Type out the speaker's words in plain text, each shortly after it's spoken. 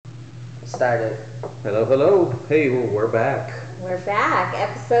started. Hello, hello. Hey, we're back. We're back,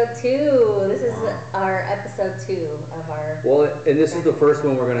 episode 2. This is our episode 2 of our. Well, and this is the first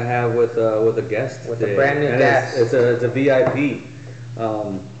one we're going to have with a guest. With today. a brand new And guest. It's a VIP.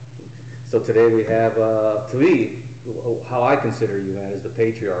 So today we have, to me, how I consider you, man, is the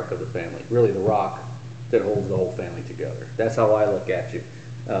patriarch of the family. Really, the rock that holds the whole family together. That's how I look at you.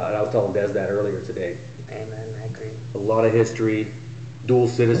 And I was telling Des that earlier today. Amen, I agree. A lot of history, dual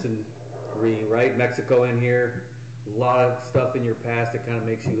citizenry, right? Mexico in here. A lot of stuff in your past that kind of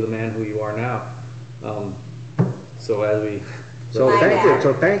makes you the man who you are now. So as we...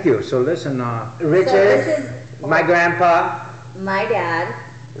 Thank you. So listen, Richard, So this is my grandpa, my dad.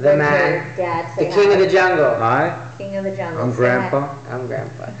 the Richard, man, Dad, the say king hi. of the jungle. hi, King of the jungle. I'm Say Grandpa. I'm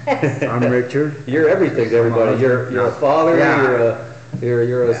grandpa. I'm Richard. You're everything to everybody. You're a father, Yeah.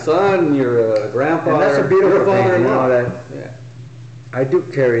 you're a son, you're a grandpa. And that's a beautiful you're a thing, father-in-law. that Yeah. I do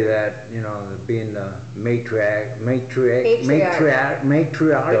carry that, being the matriarch. Patriarch. The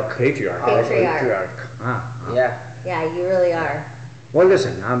patriarch. Patriarch. Yeah. Yeah, you really are. Well,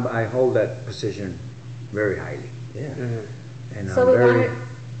 listen, I hold that position very highly, Yeah. and So I'm we very.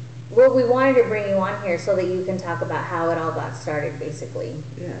 wanted to bring you on here so that you can talk about how it all got started, basically.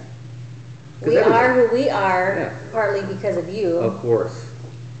 Yeah. We are who we are, Yeah. partly because of you. Of course.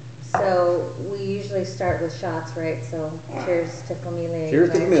 So we usually start with shots, right? So cheers to familia. Cheers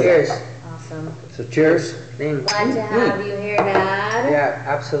to familia. Cheers. Awesome. So cheers. Thing. Glad to have you here, Dad. Yeah,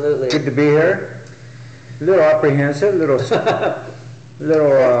 absolutely. Good to be here. A little apprehensive, little. It's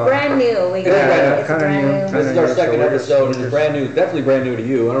brand new. We got Yeah, it. It's kinda brand new. new. This is our So second we're just- episode, we're and it's just- brand new, definitely brand new to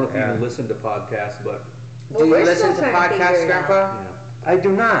you. I don't know if you Yeah. even listen to podcasts, but Well, Do you we're listen still to trying to figure podcasts, it out. Grandpa? you know. I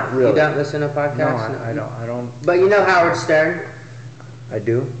do not really. You don't listen to No, podcasts? I don't. I don't. But you know Howard Stern? I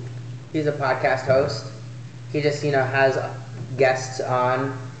do. He's a podcast host. He just, has guests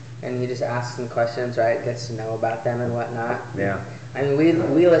on, and he just asks them questions, right? Gets to know about them and whatnot. Yeah. I mean,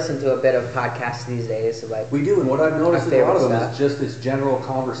 we listen to a bit of podcasts these days, like We do, and what I've noticed My is a lot of favorite them is just this general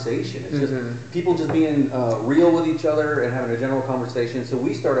conversation. It's just Mhm. people just being real with each other and having a general conversation. So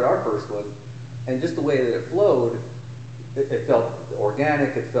we started our first one, and just the way that it flowed, it felt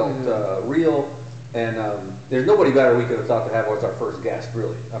organic, it felt real, and there's nobody better we could have thought to have as our first guest,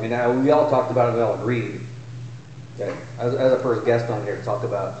 really. I mean, we all talked about it, we all agreed. Okay, as a first guest on here, to talk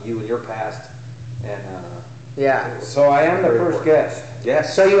about you and your past, and yeah. So I am the Very first important. guest.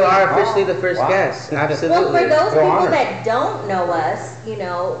 yes. So you are officially the first Wow. guest. Well, Absolutely. for those Go people on. that don't know us,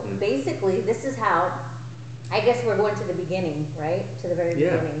 Mm. basically this is how, I guess we're going to the beginning, right? To the very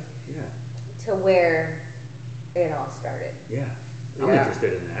Yeah. beginning, Yeah, to where it all started. yeah. I'm Yeah.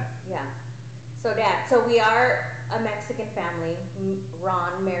 interested in that. Yeah. So Dad, so we are a Mexican family.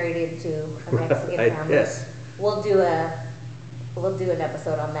 Ron married into a Mexican Right, family. yes. We'll do an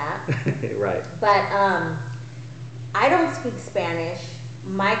episode on that. Right. But I don't speak Spanish.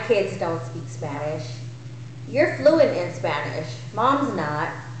 My kids don't speak Spanish. You're fluent in Spanish. Mom's not,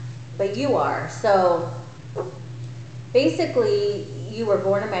 but you are. So basically, you were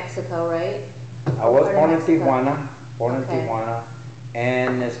born in Mexico, right? I was Born in born in Mexico. Tijuana. Born in Okay. Tijuana.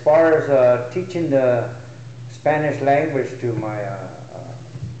 And as far as teaching the Spanish language to my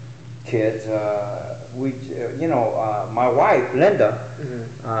kids, my wife Linda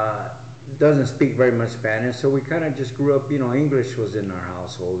doesn't speak very much Spanish, so we kind of just grew up. English was in our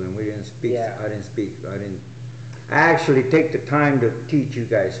household, and we didn't speak. Yeah. I didn't actually take the time to teach you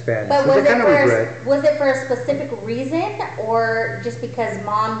guys Spanish. But which was I kind of regret. was it for a specific reason, or just because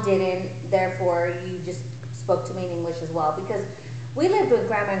Mom didn't, therefore you just spoke to me in English as well? Because we lived with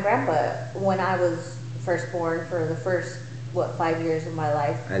Grandma and Grandpa when I was first born for the first 5 years of my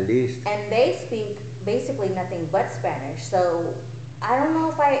life, At least. and they speak basically nothing but Spanish. So I don't know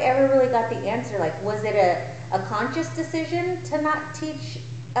if I ever really got the answer. Like, was it a conscious decision to not teach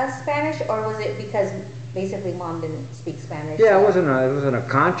us Spanish, or was it because basically Mom didn't speak Spanish? Yeah, so- it wasn't a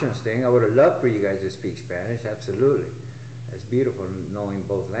conscious thing. I would have loved for you guys to speak Spanish. Absolutely, it's beautiful knowing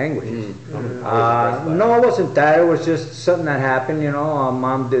both languages. No, it wasn't that. It was just something that happened.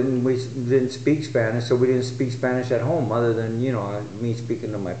 Mom we didn't speak Spanish, so we didn't speak Spanish at home, other than me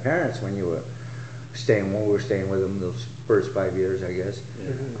speaking to my parents when we were staying with them those first 5 years, I guess.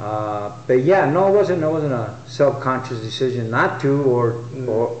 But yeah, no, it wasn't a self-conscious decision not to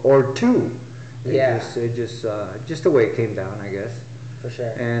or to. It just the way it came down, I guess. For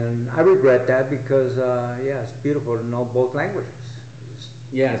sure. And I regret that because it's beautiful to know both languages.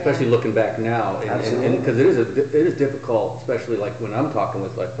 Yeah, especially looking back now, Absolutely. because it is difficult, especially like when I'm talking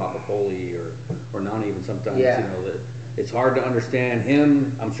with like Papa Poli or Nana even sometimes. Yeah. That it's hard to understand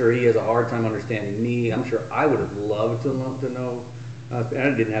him. I'm sure he has a hard time understanding me. I'm sure I would have loved to know I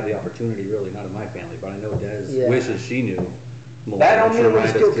didn't have the opportunity really, not in my family, but I know Des Yeah. wishes she knew more. That I'm don't sure mean we Ryan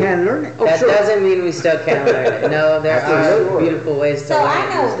still does too. can't learn it. Oh, That sure. doesn't mean we still can't learn it. No, there Absolutely. are beautiful ways to So learn I it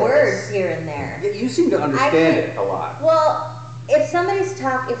know these days. words here and there. Yeah, you seem to understand can- it a lot. Well, if somebody's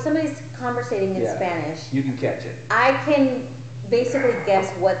conversating in Yeah. Spanish, You can catch it. I can basically guess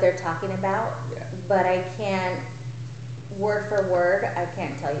what they're talking about, Yeah. but I can't, word for word, I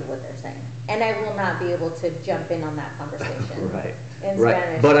can't tell you what they're saying. And I will not be able to jump in on that conversation. Right. In Right.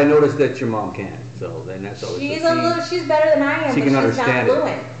 Spanish. But I noticed that your mom can, so then that's always. She's better than I am, she but can she's understand not it.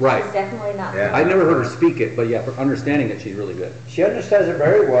 fluent. Right. She's definitely not Yeah. fluent. I never heard her speak it, but yeah, for understanding it, she's really good. She understands it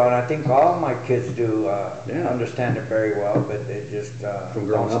very well, and I think all my kids do Yeah. understand it very well, but they just From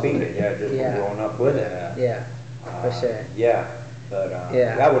growing don't up speak with it. it. Yeah, just Yeah. from growing up with it. Yeah, for sure. Yeah, but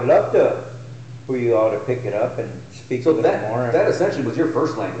Yeah. I would love for you all to pick it up and speak So a little more. that essentially was your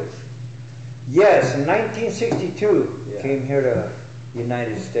first language. Yes, in 1962, Yeah. came here to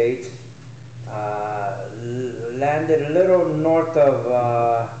United States. Landed a little north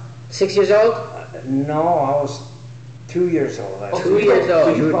of. 6 years old? No, I was 2 years old. I Oh, think. 2 years So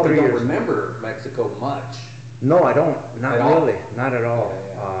old. you Two, probably 3 don't years. remember Mexico much. No, I don't. Not At all? really. Not at all.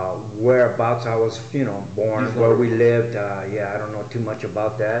 Yeah, yeah. Whereabouts I was, born, Just where know- we lived. Yeah, I don't know too much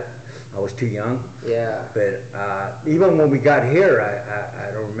about that. I was too young. Yeah. But even when we got here,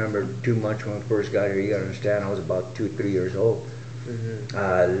 I don't remember too much when we first got here. You gotta understand, I was about 2, 3 years old.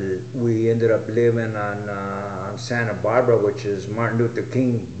 We ended up living on Santa Barbara, which is Martin Luther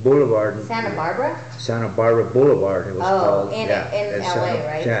King Boulevard. Santa Barbara? Santa Barbara Boulevard, it was Oh, called. in it's LA,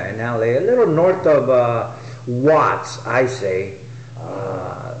 right? Yeah, in LA, a little north of Watts, I say.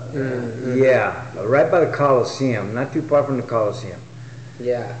 Yeah, right by the Coliseum, not too far from the Coliseum.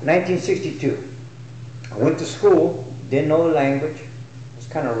 Yeah. 1962. I went to school, didn't know the language. It was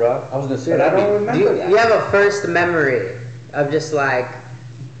kind of rough. I was gonna say But I that'd don't be- Do you, remember that. you have a first memory of just like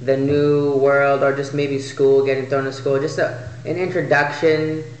the new world or just maybe school, getting thrown to school, just an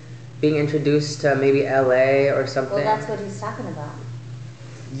introduction, being introduced to maybe LA or something? Well, that's what he's talking about.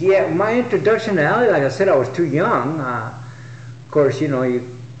 Yeah, my introduction to LA, like I said, I was too young. Of course, you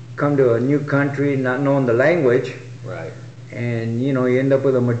come to a new country not knowing the language, Right. and you end up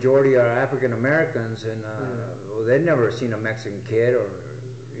with a majority are African Americans, and well, they'd never seen a Mexican kid or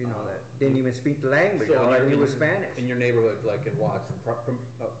that didn't even speak the language. All I knew was Spanish. In your neighborhood, like in Watts,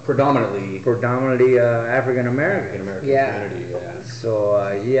 predominantly Predominantly African American. American Yeah. community. Yeah.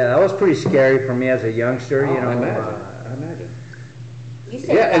 So yeah, that was pretty scary for me as a youngster. I imagine. You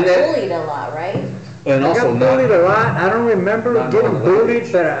said Yeah, you and got then- bullied a lot, right? And I also got not. bullied a lot. I don't remember Not getting knowing the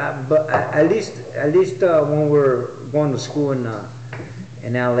bullied, language. but at least when we were going to school in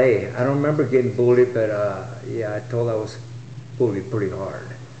LA, I don't remember getting bullied. But yeah, I told I was bullied pretty hard.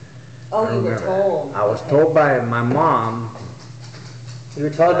 Oh, I you were remember. told. I was Okay. told by my mom. You were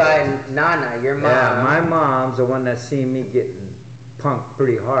told by Nana, your mom. Yeah, my mom's the one that seen me getting punked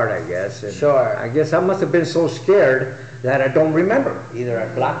pretty hard, I guess. And Sure. I guess I must have been so scared that I don't remember. Either I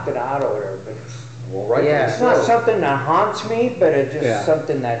blocked it out or whatever. But Well, right. Yeah. it's not something that haunts me, but it's just Yeah.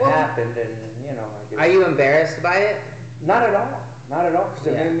 something that Well, happened, and I guess Are you embarrassed by it? not at all, because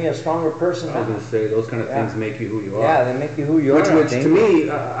it Yeah. made me a stronger person. I was now. going to say those kind of Yeah. things make you who you are. Yeah, they make you who you are. I Which think. to me,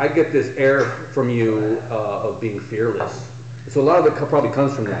 I get this air from you of being fearless. So a lot of it probably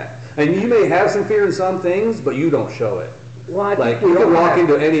comes from that. And you may have some fear in some things, but you don't show it. Well, I Like think we you can all walk have-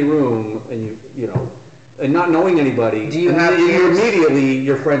 into any room and and not knowing anybody. Do you and have you fears? immediately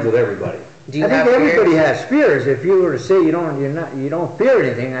you're friends with everybody. Do you I have think everybody fears? has fears. If you were to say you don't fear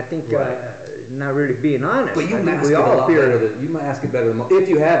anything, I think Right. not really being honest. But you I think mask we it a all lot fear. better than you mask it better than most. If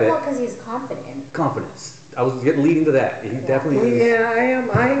you have it, Well, because he's confident. confidence. I was leading to that. You definitely. Yeah, I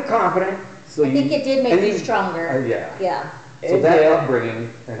am confident. So I think it did make and you stronger. yeah. Yeah. So It that did. upbringing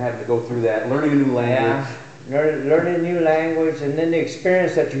and having to go through that, learning a new language. Yeah, learning a new language, and then the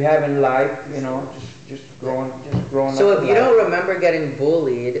experience that you have in life. Just growing So up. if in you life. don't remember getting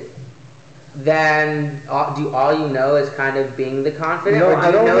bullied, then all you know is kind of being the confident, No, or do I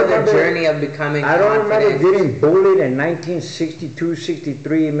you don't know the remember- journey of becoming I don't remember confident? getting bullied in 1962,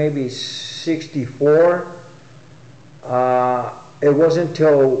 63, maybe 64. It wasn't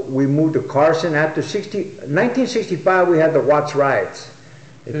until we moved to Carson after 1965 we had the Watts riots.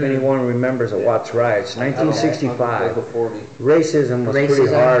 If anyone remembers the Watts riots, That was 1965. before me. Racism was pretty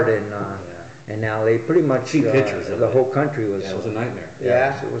Racism. hard in LA. Pretty much See pictures of the it. whole country was. Yeah, it was a nightmare.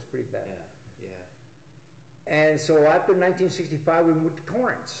 Yeah. So it was pretty bad. Yeah. Yeah. And so after 1965, we moved to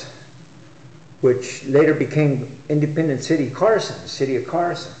Torrance, which later became Independent City of Carson.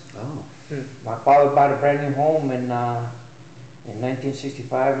 Oh. My father bought a brand new home in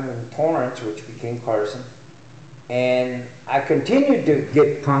 1965 in Torrance, which became Carson. And I continued to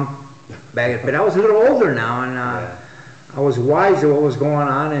get punked back, but I was a little older now, and I was wise to what was going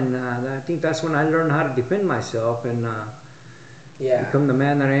on, and I think that's when I learned how to defend myself and become the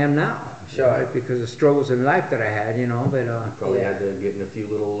man that I am now. Sure. Right? Because of struggles in life that I had, you know, but Probably had to get in a few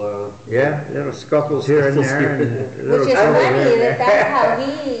little little scuffles here and there, and little Which is trouble here funny and that there. that's how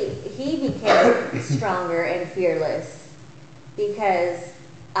he became stronger and fearless. Because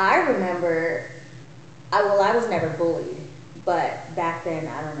I remember, I was never bullied, but back then,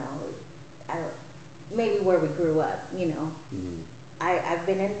 I don't know, maybe where we grew up, you know. Mm-hmm. I've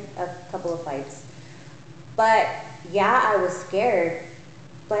been in a couple of fights. But yeah, I was scared.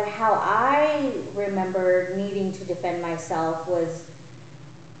 But how I remember needing to defend myself was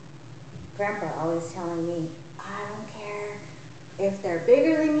Grandpa always telling me, I don't care if they're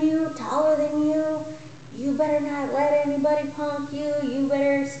bigger than you, taller than you, you better not let anybody punk you, you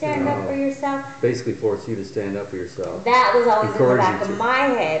better stand up for yourself. Basically force you to stand up for yourself. That was always in the Encourage back you of to. my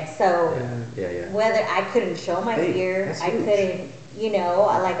head. So Yeah. whether I couldn't show my fear, that's I huge. couldn't, you know,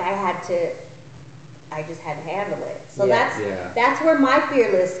 I just had to handle it. So Yeah. that's where my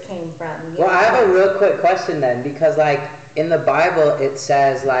fearless came from. Well, I have a real quick question then, because like in the Bible it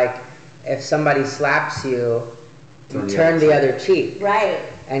says like if somebody slaps you, you turn the other cheek, Right.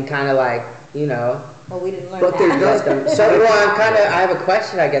 and kind of like, you know. Well, we didn't learn But that. there's So well, I have a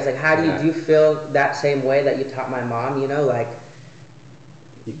question, I guess. Like, how do you feel that same way that you taught my mom? You know, like,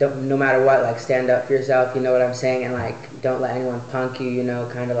 no matter what, like, stand up for yourself. You know what I'm saying? And like, don't let anyone punk you. You know,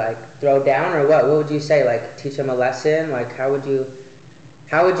 kind of like throw down or what? What would you say? Like, teach them a lesson? Like, how would you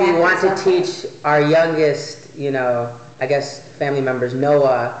want to teach our youngest, you know, I guess family members,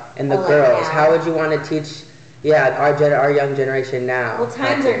 Noah and the girls? now. How would you want to teach? Yeah, our young generation now. Well,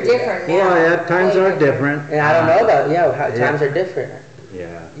 times are different now. Well, yeah, times are different. And I don't know about how times are different.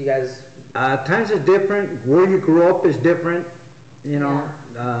 Yeah. You guys. Times are different. Where you grew up is different. You know,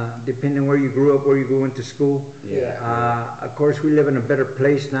 depending where you grew up, where you go into school. Yeah. Of course, we live in a better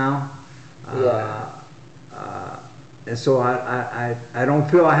place now. And so I don't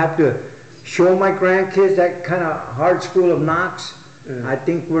feel I have to show my grandkids that kind of hard school of knocks. I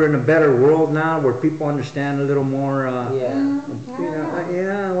think we're in a better world now where people understand a little more. Well,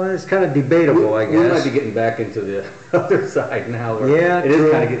 it's kind of debatable, I guess. We might be getting back into the other side now. Where it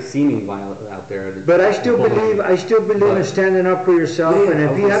is kind of seeming violent out there. But I still believe in standing up for yourself, and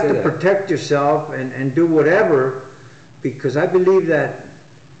if you have to protect yourself and do whatever, because I believe that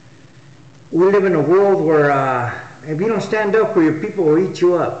we live in a world where if you don't stand up for your people, will eat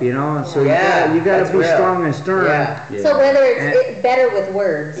you up, you know. And so you got to be strong and stern. So whether it's better with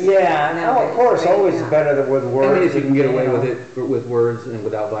words. Of course, always better with words. I mean, if you can get away with it with words and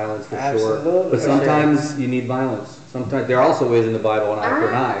without violence, for sure. But sometimes you need violence. Sometimes there also is in the Bible an eye for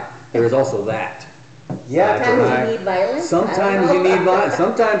an eye. There is also that. Sometimes you need violence. Sometimes you need violence.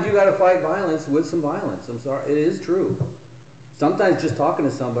 Sometimes you got to fight violence with some violence. I'm sorry, it is true. Sometimes just talking to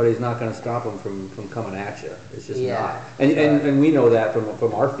somebody is not going to stop them from coming at you. It's just not. And we know that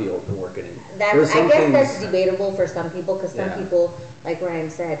from our field and working in. I guess that's debatable for some people, because some people, like Ryan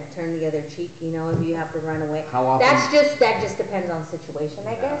said, turn the other cheek. You know, if you have to run away. How often? That just depends on the situation,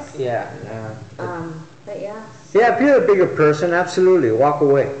 I guess. But yeah. Yeah, if you're a bigger person, absolutely walk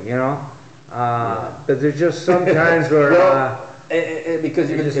away. You know, but there's just some times where. Because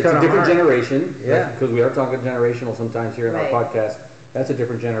it's a different generation. Yeah. Because we are talking generational sometimes here in our podcast. That's a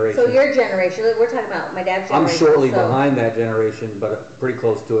different generation. So your generation, we're talking about my dad's generation. I'm shortly behind that generation, but pretty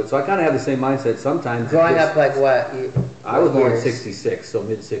close to it. So I kind of have the same mindset sometimes. Growing up like what? I was born in '66, so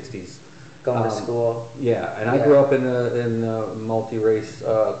mid-'60s. Going to school. Yeah, and I grew up in a multi-race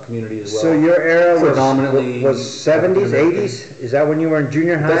community as well. So your era predominantly was 70s, 80s? Is that when you were in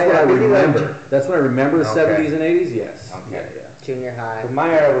junior high? That's what I remember. That's when I remember the Okay. 70s and 80s. Yes. Okay. Yeah. Junior high. My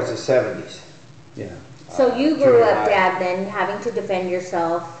era was the 70s. Yeah. So you grew junior up, high. Dad, then having to defend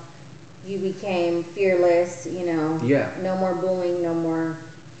yourself. You became fearless, you know. Yeah. No more bullying, no more.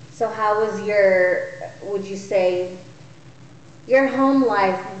 So how was would you say, your home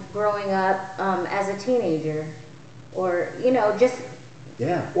life growing up as a teenager? Or, you know, just...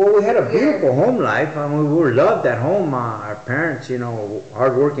 Yeah. Well, we had a beautiful home life. I mean, we were loved at home. Our parents, you know,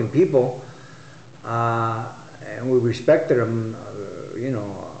 hardworking people. And we respected them, you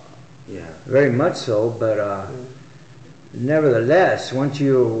know, very much so. But nevertheless, once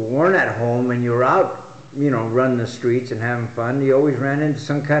you weren't at home and you were out, you know, running the streets and having fun, you always ran into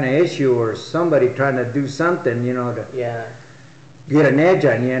some kind of issue or somebody trying to do something, you know, to get an edge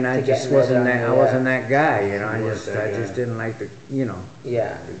on you. And I just wasn't that. I wasn't that guy, you know. I just didn't like to, you know,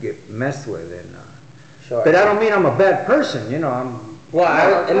 to get messed with. And but I don't mean I'm a bad person, you know. Well,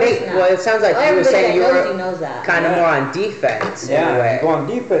 No, of course not. it sounds like you were Everybody saying you that knows were you knows that. kind of more on defense in a Yeah, way. go on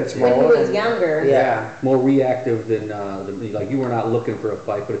defense When mode. he was younger. Yeah. More reactive than like you were not looking for a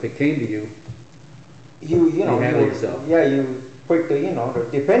fight, but if it came to you, You know, You handle yourself. Yeah, you quickly, to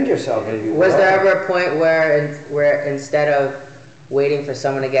defend yourself. if you Was will. there ever a point where instead of waiting for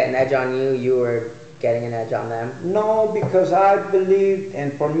someone to get an edge on you, you were getting an edge on them? No, because I believe,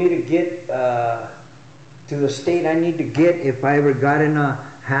 and for me to get to the state I need to get, if I ever got in a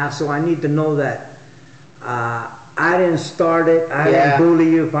hassle, I need to know that I didn't start it. I Yeah. didn't bully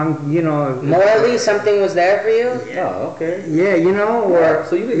you. If I'm, Morally, something was there for you? oh, okay. Yeah, or Yeah,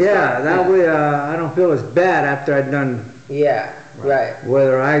 so you didn't start, that yeah. way I don't feel as bad after I've done. Yeah, right.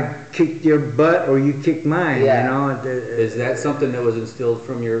 Whether I kicked your butt or you kicked mine, Yeah. Is that something that was instilled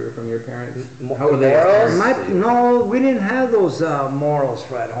from your parents? Mo- How were they? morals? No, we didn't have those morals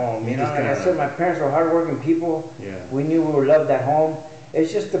at home. You just Like I kinda- said, my parents were hardworking people. Yeah. We knew we were loved at home.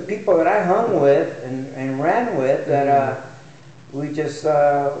 It's just the people that I hung with and ran with that we just,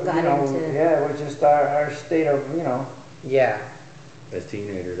 into. it was just our state of, Yeah. As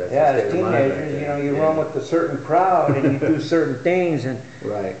teenagers, that's yeah, the as state of mind back teenagers, then. you Yeah. run with a certain crowd and you do certain things and,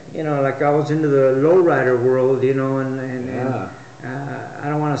 Right. like I was into the lowrider world, and Yeah. I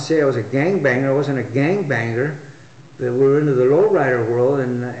don't want to say I was a gangbanger. I wasn't a gangbanger, but we were into the lowrider world,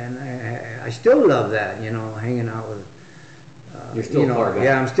 and I still love that, hanging out with. You're still a car guy.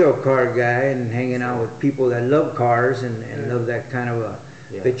 Yeah, I'm still a car guy, and hanging out with people that love cars and love that kind of a.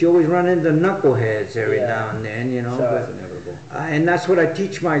 Yeah. But you always run into knuckleheads every Yeah. now and then, Sure. but, That's inevitable. and that's what I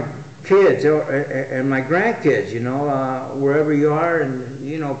teach my kids and my grandkids, wherever you are,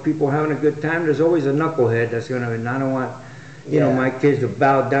 and people having a good time. There's always a knucklehead that's gonna. And I don't want, Yeah. my kids to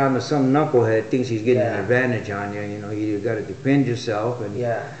bow down to some knucklehead thinks he's getting an Yeah. advantage on you. You got to defend yourself, and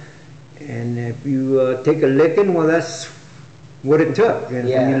Yeah. and if you take a licking, well, that's what it took. And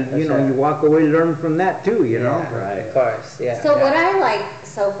Yeah, for sure. you walk away, learn from that too. Yeah, Right. Of course. Yeah. So what I like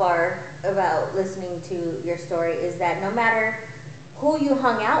so far about listening to your story is that no matter who you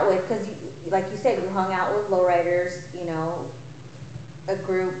hung out with, because like you said, you hung out with lowriders, a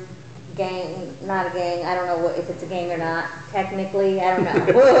group, gang, not a gang, I don't know if it's a gang or not, technically, I don't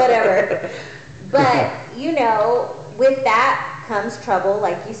know, whatever. But, with that comes trouble,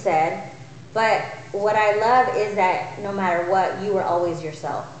 like you said. But what I love is that no matter what, you were always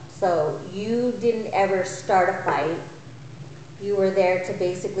yourself. So you didn't ever start a fight. You were there to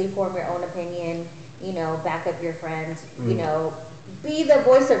basically form your own opinion, back up your friends, be the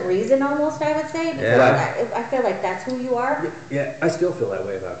voice of reason almost, I would say. Because I feel like that's who you are. Yeah, I still feel that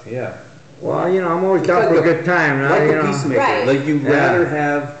way about you. Yeah. Well, I'm always down for a good time. Like a peacemaker. Right. Like you'd Yeah. rather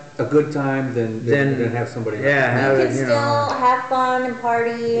have a good time than have somebody else. Yeah, You have can it, still have fun and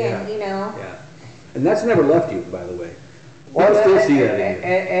party and, Yeah. And that's never left you, by the way. Well, People still and, see that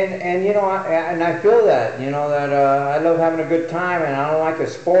in you. and I feel that, that I love having a good time, and I don't like it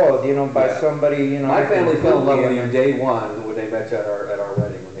spoiled, by Yeah. somebody, My family fell in love with you and day one when they met you at our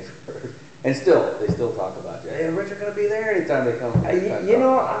wedding when they first, and they still talk about you. Hey, Rich, are gonna be there anytime they come.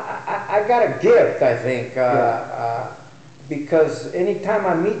 I got a gift, I think, because anytime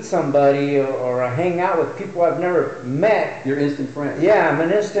I meet somebody or I hang out with people I've never met, You're instant friends. yeah, I'm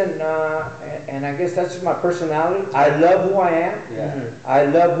an instant, and I guess that's just my personality. I love who I am. Yeah. I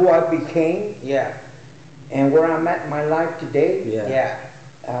love who I became Yeah. and where I'm at in my life today. Yeah.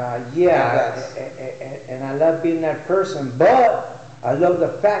 Yeah. And I love being that person, but I love the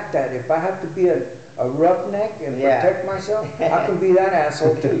fact that if I have to be a roughneck and Yeah. protect myself, I can be that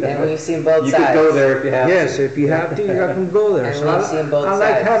asshole too. And we've seen both You sides. could go there if you have Yes, to. if you have to, you can go there. And So we've seen both I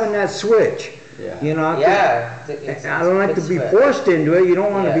like sides. having that switch. Yeah. Yeah. I don't like to be switch. forced into it. You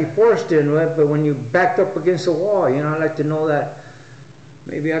don't want to Yeah. be forced into it, but when you backed up against the wall, I like to know that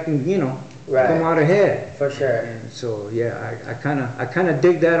maybe I can, Right. come out ahead. For sure. And so, yeah, I kind of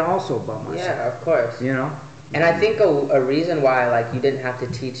dig that also about myself. Yeah, of course. You And I think a reason why you didn't have to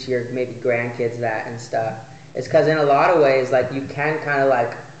teach your maybe grandkids that and stuff is because in a lot of ways you can kind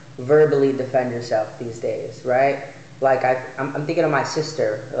of verbally defend yourself these days, right? I'm thinking of my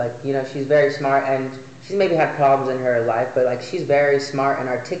sister, she's very smart and she's maybe had problems in her life, but she's very smart and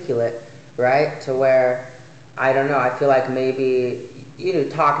articulate, right? To where I don't know, I feel like maybe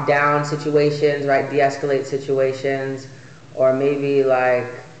talk down situations, right? De-escalate situations, or maybe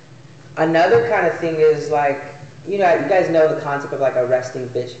another kind of thing is you guys know the concept of a resting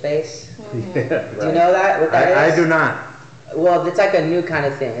bitch face. Yeah, Do you know that? What that I is? do not. Well, it's a new kind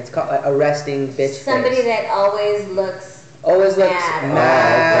of thing. It's called a resting bitch Somebody face. that always looks Always looks mad.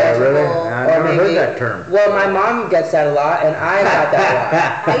 mad. Oh, okay, really? Or Or heard maybe. that term. Well, my mom gets that a lot, and I got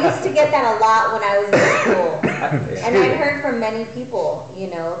that a lot. I used to get that a lot when I was in school. And I heard from many people,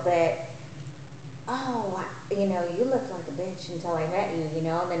 that, oh, you looked like a bitch until I met you,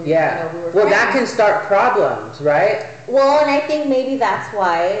 and then, Yeah. we were Well, friends. that can start problems, right? Well, and I think maybe that's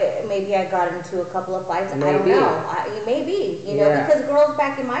why maybe I got into a couple of fights. I don't Maybe. know. Maybe, Yeah. because girls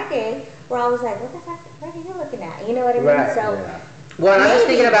back in my day were always like, what the fuck, what are you looking at? You know what I mean? Right. So Well, and I'm just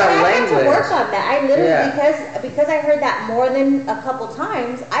thinking about but language. I had to work on that. I literally, Yeah. because I heard that more than a couple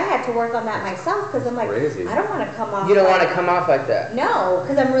times, I had to work on that myself because I'm like, crazy. I don't want to come off. You don't want like, to come off like that. No,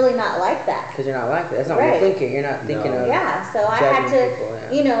 because I'm really not like that. Because you're not like that. That's not what Right. you're thinking. You're not thinking of. Yeah, so I had judging to,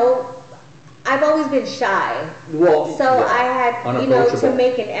 people, I've always been shy. Well, So yeah. I had, to Unapproachable.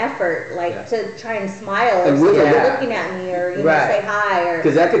 make an effort, like Yeah. to try and smile And or with somebody a- looking at me or, Right. say hi or.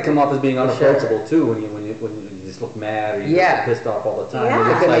 Because that could come off as being For unapproachable too when you just look mad or you Yeah. get pissed off all the time. Yeah. You're It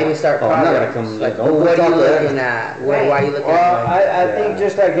just could like, maybe start oh, I'm not problems. gonna come. Like, don't what are you talk to that. looking at? Right. Why are you looking Well, at I Yeah. think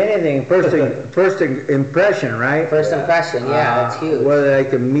just like anything, first impression, right? First impression, yeah, that's huge. Whether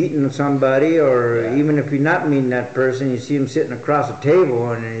like a meeting somebody or Yeah. even if you're not meeting that person, you see them sitting across the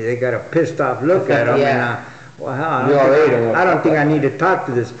table and they got a pissed off look at them. Yeah. Well, hell, You already don't want to I don't talk think that I need to talk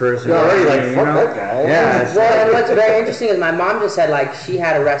to this person. You're already like, you fuck know? that guy. Yeah. it's Well, like- and what's very interesting is my mom just said like she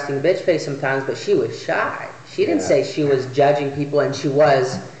had a resting bitch face sometimes, but she was shy. She didn't Yeah. say she was judging people and she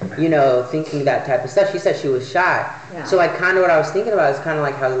was, thinking that type of stuff. She said she was shy. Yeah. So like kind of what I was thinking about is kind of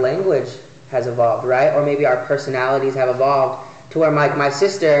like how language has evolved, right? Or maybe our personalities have evolved to where my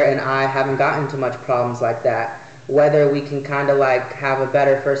sister and I haven't gotten into much problems like that. Whether we can kind of like have a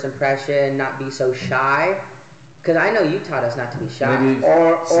better first impression, not be so shy. Because I know you taught us not to be shy. Maybe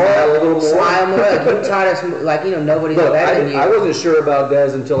Or smile a little more. Smile more. Like you taught us, like nobody's Look, better than you. I wasn't sure about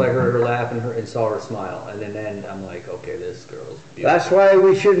Des until I heard her laugh and saw her smile, and then I'm like, okay, this girl's beautiful. That's why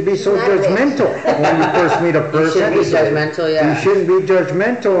we shouldn't be so Not a bitch. judgmental when you first meet a You person. shouldn't be judgmental, yeah. You shouldn't be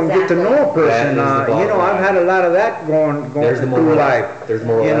judgmental and get to know a person. That is the bottom I've had a lot of that going There's the through moral. life. There's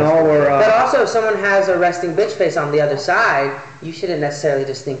moral. You know, aspect. where But also, if someone has a resting bitch face on the other side, you shouldn't necessarily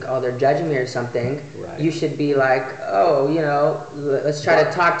just think, oh, they're judging me or something. Right. You should be like, oh, let's try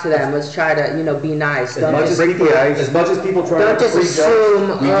to talk to them. Let's try to, be nice. as much as people try Don't to just prejudge, assume,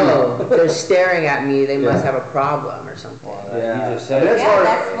 we do. oh, they're staring at me. They must Yeah. have a problem or something. Yeah. You just said Yeah, it.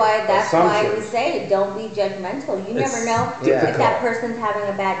 that's why we assumptions. say don't be judgmental. You It's never know difficult. if that person's having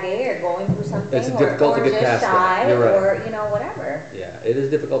a bad day or going through something It's or, difficult to get just past that. shy You're right. or whatever. Yeah, it is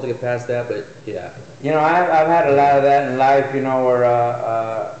difficult to get past that, but yeah. I've had a lot of that in life, where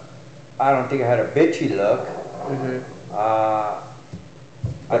I don't think I had a bitchy look.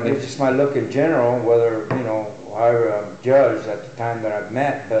 I think just my look in general, whether, however I'm judged at the time that I've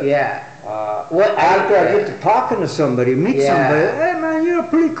met. But Yeah. after I get to talking to somebody, meet Yeah. somebody, hey man, you're a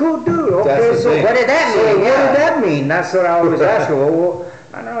pretty cool dude. That's Okay, the so thing. What did that So mean? what Yeah. did that mean? That's what I always ask. Well,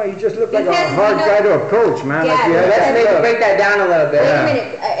 I don't know. You just look like a Because, hard guy to approach, man. Yeah, like you had Let's that maybe look. break that down a little bit. Wait Yeah. a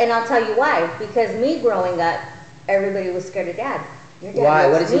minute, and I'll tell you why. Because me growing up, everybody was scared of Dad. Your dad Why?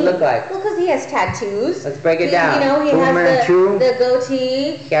 looks What does he mean. look like? Well, because he has tattoos. Let's break it He- down. He Fu has Manchu. the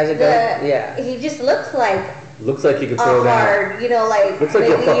goatee. He has a yeah. He just looks like Looks like you could a throw down. hard, Looks like maybe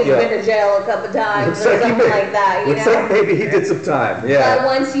he'll fuck he's you up. been to jail a couple times Looks or like he something may- like that, Looks like maybe he did some time. But Yeah.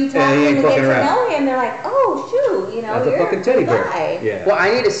 once you talk And to he him ain't and get fucking to around. know him, they're like, oh shoot, That's a you're fucking a teddy cool bear. guy. Yeah. Well, I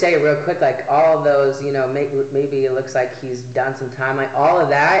need to say real quick, like all of those, maybe it looks like he's done some time. Like all of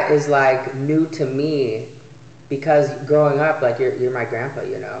that is like new to me, because growing up, like you're my grandpa.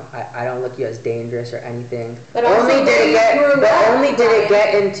 I don't look at you as dangerous or anything. But also only did it get, grew but up, only did it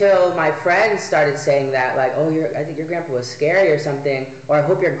Brian. get until my friends started saying that, like, oh, I think your grandpa was scary or something, or I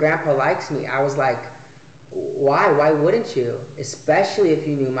hope your grandpa likes me. I was like, why? Why wouldn't you? Especially if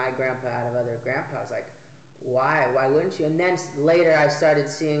you knew my grandpa out of other grandpas. Like, why? Why wouldn't you? And then later I started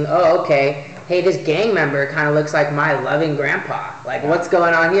seeing, oh, okay, hey, this gang member kind of looks like my loving grandpa. Like, what's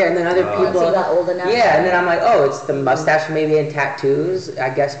going on here? And then other Once people, he got old enough. yeah, and then I'm like, oh, it's the mustache maybe and tattoos. I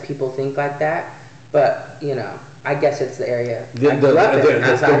guess people think like that, but I guess it's the area. I grew up in.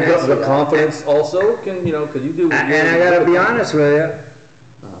 That's how I answer The that. confidence also can, because you do. And I gotta be honest with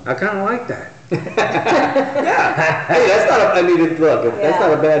you, I kind of like that. Yeah. Hey, that's not. That's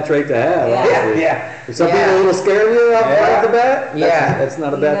not a bad trait to have. Yeah. Honestly. Yeah. If some Yeah. people are a little scared of you off the bat, Yeah. that's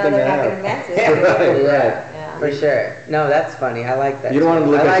not a bad thing to they're not have. gonna mess with Right, you. right. Yeah. For sure. No, that's funny. I like that. You don't want too.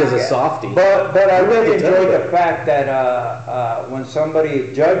 to look I like like as a it. softie. But I You have really to tell enjoy them. the fact that when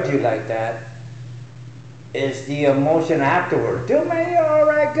somebody judged you like that, is the emotion afterward. Dude, man, you're all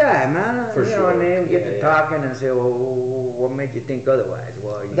right guy, man. For you know, sure. and then get Yeah, to yeah. talking and say, well, what made you think otherwise?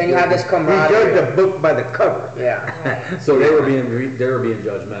 Well, Then you have this You camaraderie. judge the book by the cover. Yeah. So they were being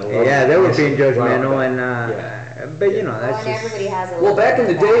judgmental. Yeah, they were being Right. judgmental, and Yeah. but you know, Well, that's and just. everybody has a Well, little back in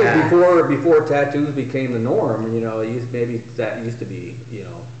bit the of days that. before tattoos became the norm, you know, maybe that used to be, you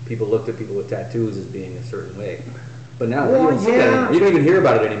know, people looked at people with tattoos as being a certain way. But now you Well, don't see that yeah. anymore. You don't even hear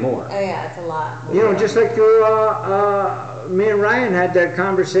about it anymore. Oh yeah, it's a lot. You know, just like me and Ryan had that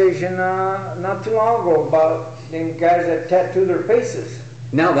conversation not too long ago about them guys that tattoo their faces.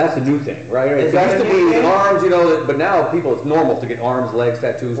 Now that's a new thing, right? Is It that used to a new be thing? arms, you know, but now people, it's normal to get arms, legs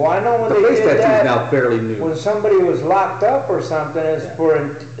tattoos. Well, I know when the they face did tattoo that, is now fairly new. when somebody was locked up or something, it's Yeah. for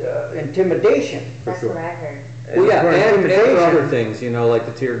intimidation. That's sure. what I heard. Well, yeah, For and intimidation. other things, you know, like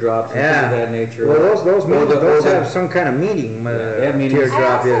the teardrops and Yeah. things of that nature. Well, those Or the- those or the- have some kind of meaning. they have meanings. I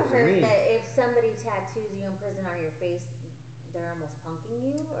Teardrop also is a heard meaning. that if somebody tattoos you in prison on your face, they're almost punking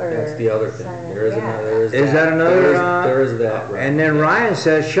you, or That's the other thing. something. There is Yeah. another. Is that another? There is that. Right. And then Ryan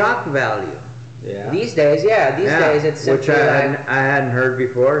says shock value. Yeah. These days, yeah. These days, it's which simply I like hadn't heard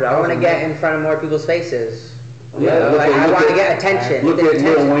before. That I want to was get in front of more people's faces. You Yeah, know, look like, at- I look want to at- get attention. Look the at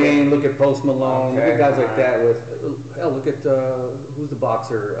Lil attention Wayne. Look at Post Malone. Look Okay, at guys like alright. that. With hell, look at who's the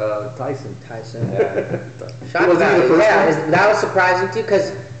boxer? Tyson. Tyson. He Shock wasn't he the value. first Yeah, one? that was surprising too,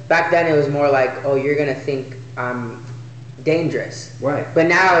 because back then it was more like, oh, you're gonna think I'm dangerous. Right. But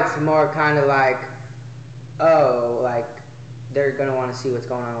now it's more kind of like, oh, like they're gonna want to see what's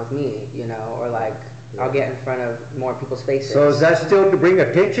going on with me, you know, or like I'll get in front of more people's faces. So is that still to bring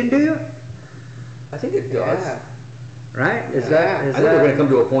attention to you? I think it does. Yeah. Right? Is Yeah. that? Is I think we're going to that? come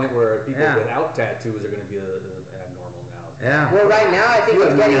to a point where people Yeah. without tattoos are going to be abnormal now. Yeah. Well, right now I think You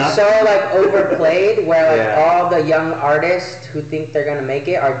it's have getting not. so like overplayed, where like Yeah. all the young artists who think they're gonna make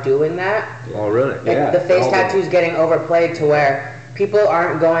it are doing that. Oh, really? Like, Yeah, the face all of tattoo's getting overplayed to where people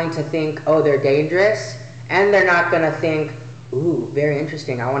aren't going to think, oh, they're dangerous, and they're not gonna think, ooh, very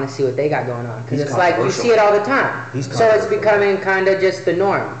interesting. I want to see what they got going on, because He's it's like you see it all the time. He's So it's controversial. becoming kind of just the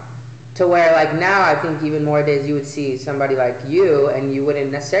norm, to where like now I think even more days you would see somebody like you, and you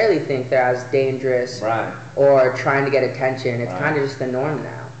wouldn't necessarily think they're as dangerous Right. or trying to get attention. It's Right. kind of just the norm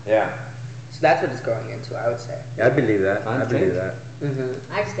now. Yeah. So that's what it's growing into, I would say. I believe that. Times I believe change. that.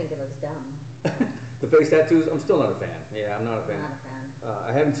 Hmm. I just think it looks dumb. The face tattoos, I'm still not a fan. Yeah, I'm not a I'm fan. not a fan.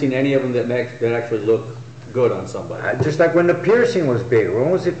 I haven't seen any of them that actually look good on somebody. Just like when the piercing was big. When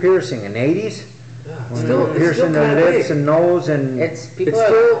was the piercing? In the 80s? When they were piercing their kinda lips big. and nose and. It's people It's are,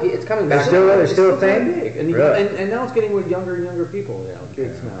 still- it's coming back. It's still a kinda thing? big. And, Really? and now it's getting with younger and younger people, you know,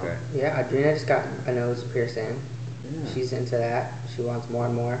 kids now. Okay. Yeah, Adrina just got a nose piercing. Yeah. She's into that. She wants more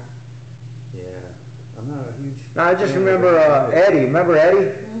and more. Yeah. I'm not a huge. No, I just remember Eddie. Remember Eddie?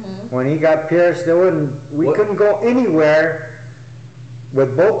 Mm-hmm. When he got pierced, we What? couldn't go anywhere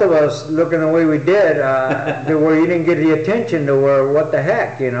with both of us looking the way we did, to where you didn't get the attention to where, what the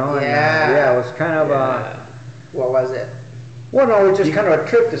heck, you know? And, Yeah. yeah, it was kind of Yeah. What was it? well, no, it was just kind of a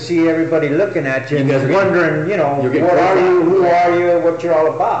trip to see everybody looking at you You and guys are getting- wondering, you know, you're getting what are you, profiled. who are you, what you're all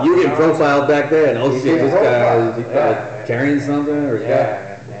about. You get know? profiled back then. Oh You shit, get this guy profiled, is he yeah. carrying something or is Yeah,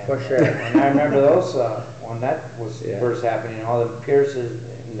 For sure. And I remember those, when that was Yeah. first happening, all the pierces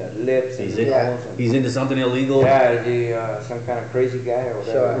in the lips and He's the in, nose and. he's into something illegal. Yeah, some kind of crazy guy or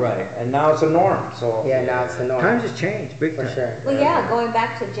whatever. Sure. Right. And now it's a norm, so. Yeah, now it's the norm. Times have changed, big For time. sure. Well, yeah, going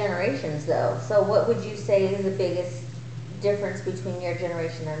back to generations though. So what would you say is the biggest difference between your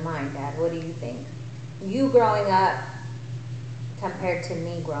generation and mine, Dad? What do you think? You growing up compared to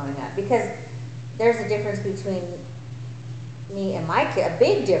me growing up, because there's a difference between me and my kid, a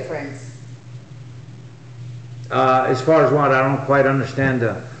big difference. As far as what, I don't quite understand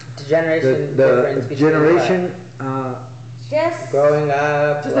The generation difference the between generation, Just growing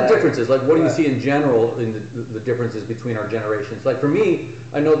up. Just the like- differences, like what do you see in general in the differences between our generations? Like for me,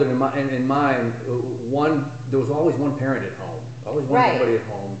 I know that in mine, there was always one parent at home, always one Right. somebody at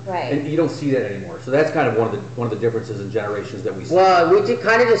home, Right. and you don't see that anymore. So that's kind of one of the differences in generations that we see. Well, we did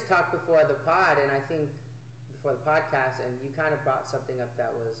kind of just talked before the pod, and I think before the podcast, and you kind of brought something up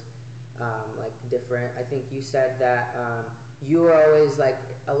that was like different. I think you said that you were always like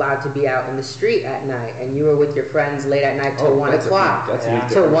allowed to be out in the street at night, and you were with your friends late at night till Oh, 1 that's a o'clock, huge- that's a huge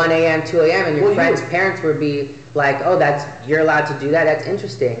till difference. 1 a.m., 2 a.m., and your Well, you friends' were- parents would be like, "Oh, you're allowed to do that. That's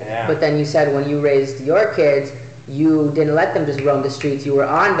interesting." Yeah. But then you said when you raised your kids, you didn't let them just roam the streets. You were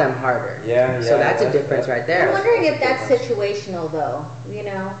on them harder. Yeah, So yeah, that's a that's- difference right there. I'm wondering if that's situational though. You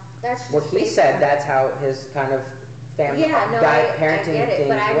know, that's just Well, he based said on- that's how his kind of family Yeah, no, diet I parenting get it, things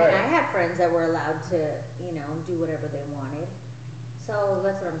but I were. have friends that were allowed to, you know, do whatever they wanted. So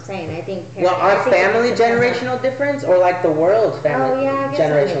that's what I'm saying. I think. Well, I our think it family depends on- generational difference, or like the world family Oh yeah, I guess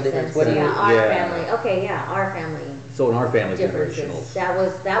that generational makes difference? sense. What do you? Yeah, our Yeah. family. Okay, yeah, our family So in our family, differences.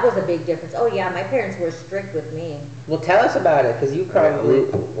 generational. That was a big difference. Oh yeah, my parents were strict with me. Well, tell us about it, because you probably.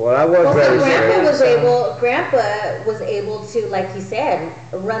 Well, I was Well, very so strict. Grandpa was able to, like he said,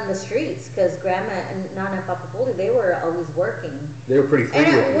 run the streets because Grandma and Nana and Papa Puli, they were always working. They were pretty free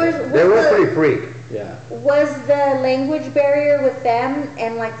And with you. They were pretty free. Yeah. Was the language barrier with them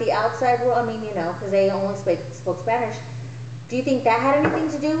and like the outside world? I mean, because they only spoke Spanish. Do you think that had anything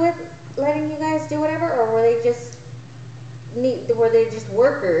to do with letting you guys do whatever, or were they just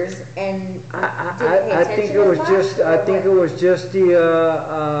workers and didn't pay I think attention it was as just, much, I or think it what? was just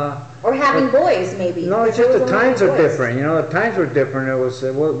the, Or having boys maybe. no, it's because just the there was only times are boys. different, the times were different. It was,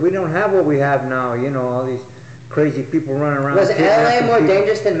 well, we don't have what we have now, all these crazy people running around. Was LA kidnapping more people.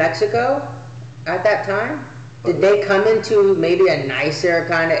 dangerous than Mexico at that time? Did they come into maybe a nicer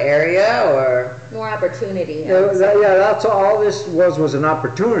kind of area, or? More opportunity. I Yeah, would say. that's all this was an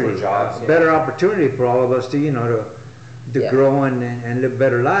opportunity, For jobs, a yeah. better opportunity for all of us to, to Yeah. grow and live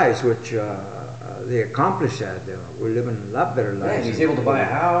better lives, which they accomplished that. We're living a lot better Yeah, lives. he's able to buy a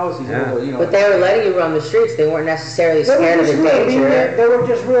house. He's Yeah. able to, But they were letting you roam the streets. They weren't necessarily They were scared of just the real lenient. danger. They were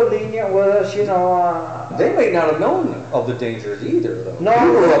just real lenient with us, They may not have known of the dangers either, though. No,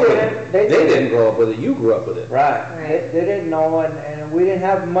 You grew they up with didn't. it. They They didn't. didn't grow up with it. You grew up with it. Right. Right. They didn't know, and we didn't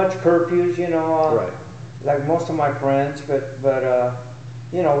have much curfews, Right. like most of my friends, but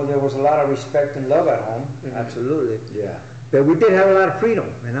there was a lot of respect and love at home. Mhm. Absolutely. Yeah. But we did have a lot of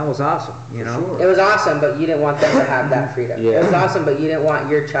freedom, and that was awesome, Sure. It was awesome, but you didn't want them to have that freedom. Yeah. It was awesome, but you didn't want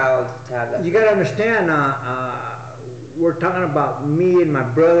your child to have that. You gotta understand, we're talking about me and my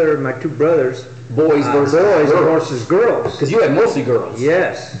brother, my two brothers, Boys versus boys girls. versus girls. Because you had mostly girls.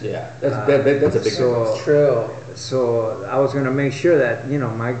 Yes. Yeah. That's a big so- difference. True. So I was gonna make sure that,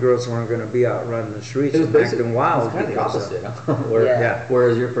 my girls weren't gonna be out running the streets It was and basically acting wild. It's kind of the because, opposite. Huh? Where, Yeah.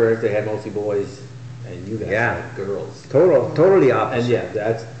 Whereas your parents, they had mostly boys, and you guys Yeah. had girls. Totally opposite. And yeah,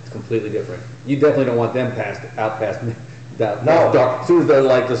 that's completely different. You definitely don't want them out past that No. dark. As soon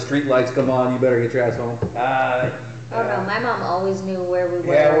as the street lights come on, you better get your ass home. Oh no, my mom always knew where we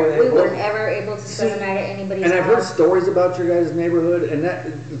were. Yeah, well, we well, were never able to spend the night at anybody's And I've heard house. stories about your guys' neighborhood, and that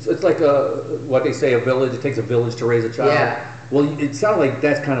it's like what they say, a village. It takes a village to raise a child. Yeah. Well, it sounded like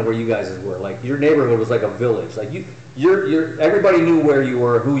that's kind of where you guys were. Like your neighborhood was like a village. Like everybody knew where you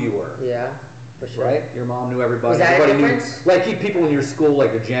were, who you were. Yeah, for sure. Right? Your mom knew everybody. Was that a everybody difference? Knew, like people in your school,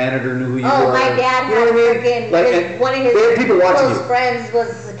 like the janitor knew who you Oh, were. my dad You know had what I mean? freaking Like, and one of his they had people watching close you. friends was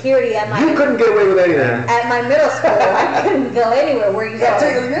security at my You couldn't get away with anything. Yeah. at my middle school. I couldn't go anywhere. Where you go? Yeah,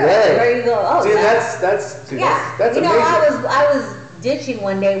 take- yeah. Really? Where you go? Oh, See, that's that's yeah. that's you know, amazing. I was ditching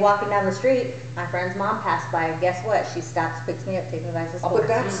one day, walking down the street. My friend's mom passed by. Guess what? She stops, picks me up, takes me back to Oh, school. but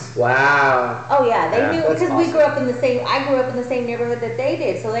that's Wow. Oh yeah, they Yeah, knew that's because we awesome. grew up in the same. I grew up in the same neighborhood that they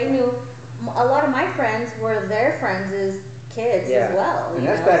did, so they knew. A lot of my friends were their friends' kids Yeah. as well. and you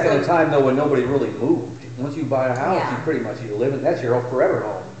that's know, back so- in a time though when nobody really moved. Once you buy a house, Yeah. you pretty much live in. That's your forever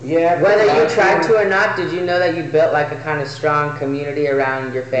home. Yeah. Whether you but- tried to or not, did you know that you built like a kind of strong community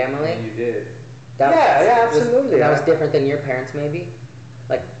around your And family? you did. Yeah, was- absolutely. That was different than your parents, maybe.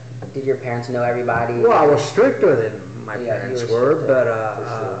 Like, did your parents know everybody? Well, I was stricter than my Yeah, you parents were were, stricter, but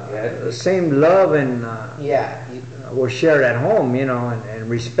for sure. Yeah. the same love and Yeah. was shared at home, and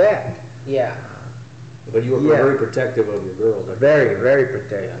respect. Yeah. But you were Yeah. very protective of your girls. Very, very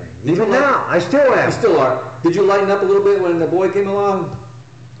protecting. Yeah. Did Even you like- now, I still am. You still are. Did you lighten up a little bit when the boy came along?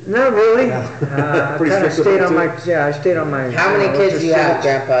 Not really. Yeah. I Pretty kind of strict with stayed it, on too? my. Yeah, I stayed on my. How many kids do you have,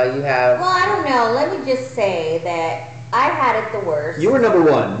 Grandpa? You have. Well, I don't know. Let me just say that I had it the worst. You were number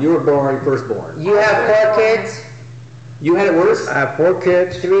one. You were firstborn. You have 4 kids, You had it worse? I have 4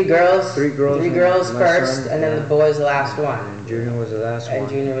 kids. 3 girls. Three girls Three and girls my first, son, and then yeah. the boy's the last one. And Junior was the last And one.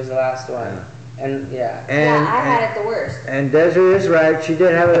 Junior was the last one. Yeah. And yeah. Yeah, I had it the worst. And Desiree is right. She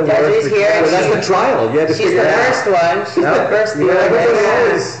did have it the Desiree's worst. here, Well, and that's she- the trial. You had to She's figure the it out. first one. She's the first Yeah, one. everybody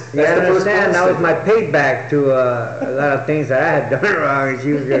Yeah. is. You That's the first understand? That was constant. my payback to a lot of things that I had done wrong. And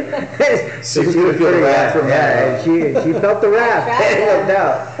she was good. She was gonna feel the pretty wrath from yeah, that. and she felt the wrath. tried No that.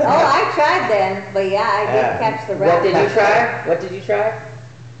 doubt. Oh, I tried then, but yeah, I did Yeah. catch the What wrath. did you try? What did you try?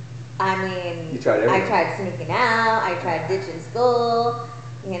 I mean, You tried I everything. tried sneaking out. I tried ditching school.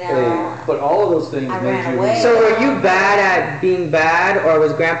 You know. Hey, but all of those things I made ran you. away. So were you bad at being bad, or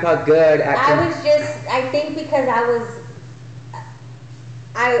was Grandpa good at? I was just, I think because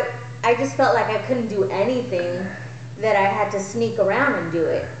I just felt like I couldn't do anything, that I had to sneak around and do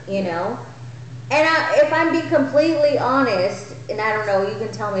it, you know? And if I'm being completely honest, and I don't know, you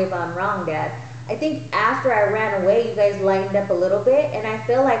can tell me if I'm wrong, Dad, I think after I ran away, you guys lightened up a little bit, and I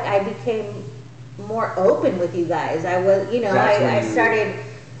feel like I became more open with you guys. I was, you know, I started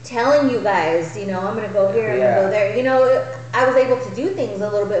telling you guys, you know, I'm gonna go here, I'm gonna go there. You know, I was able to do things a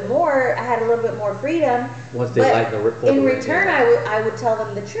little bit more. I had a little bit more freedom. Once they lighten the in return, I would tell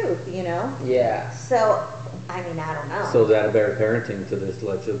them the truth, you know. Yeah. So, I mean, I don't know. So is that a better parenting to just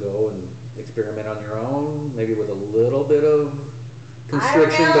let you go and experiment on your own, maybe with a little bit of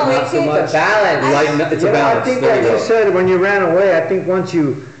constriction, but not so much? It's a balance. It's a balance. I think, like you said, when you ran away, I think once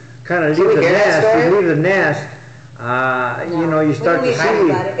you kind of leave the nest, you know, you start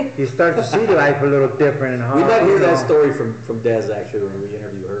to see life a little different. And we might hear that story from Des actually when we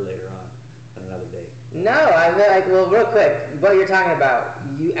interview her later on another day. No, I mean, like, well, real quick, what you're talking about,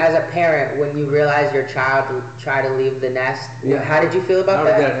 you as a parent, when you realize your child try to leave the nest, how did you feel about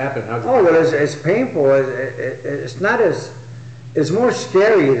that? How did that happen? Oh, well, it's painful. It's not as, it's more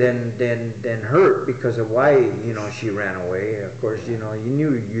scary than hurt because of why, you know, she ran away. Of course, you know, you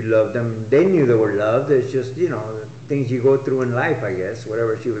knew you loved them. They knew they were loved. It's just, you know, things you go through in life, I guess,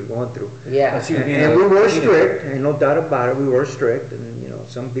 whatever she was going through. Yeah. And we were strict, and no doubt about it, we were strict. And, you know,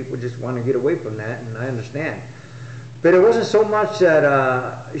 some people just want to get away from that, and I understand. But it wasn't so much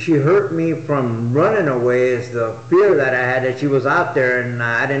that she hurt me from running away as the fear that I had that she was out there and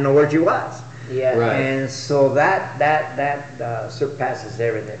I didn't know where she was. Yeah. Right. And so that surpasses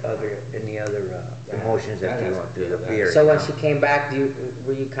any other emotions that you want through, the fear. So when she came back,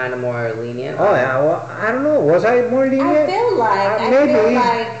 were you kind of more lenient? Oh yeah, well, I don't know. Was I more lenient? I feel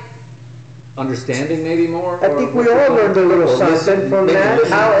like Understanding maybe more? I think we all learned a little something from that.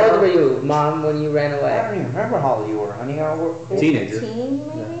 How old were you, Mom, when you ran away? I don't even remember how old you were, honey. Teenager. 15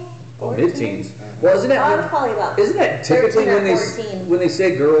 maybe? Oh, mid-teens. Well, isn't I was probably about isn't that typically 13 or when they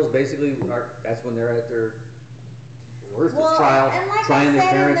say girls basically that's when they're at their worst, trying their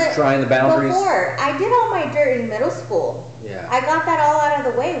parents, trying the boundaries? Before, I did all my dirt in middle school. Yeah. I got that all out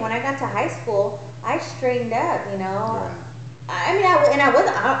of the way. When I got to high school, I straightened up, you know. Yeah. I mean, I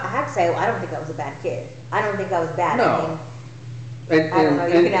have to say, I don't think I was a bad kid. I don't think I was bad. No. I mean, I don't know.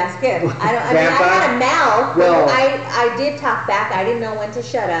 You can ask him. I mean, I had a mouth. Well, I did talk back. I didn't know when to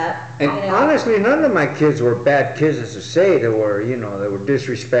shut up. And you know? Honestly, none of my kids were bad kids, as to say. They were, you know, they were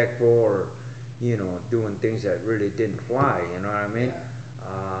disrespectful or, you know, doing things that really didn't fly. You know what I mean?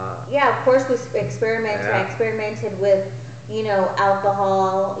 Yeah, of course we experimented. Yeah. I experimented with, you know,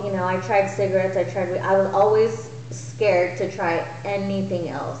 alcohol. You know, I tried cigarettes. I was always scared to try anything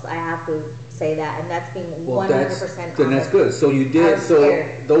else. I have to say that, and that's being 100% honest. Then that's good. So you did. So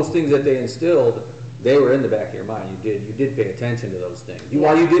those things that they instilled, they were in the back of your mind. You did pay attention to those things.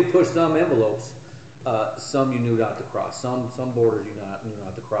 While you did push some envelopes, some you knew not to cross. Some borders you knew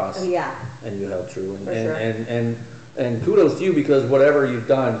not to cross. Yeah. And you held true. For sure. And kudos to you, because whatever you've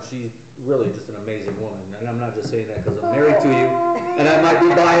done, she's really just an amazing woman. And I'm not just saying that because I'm married to you, and I might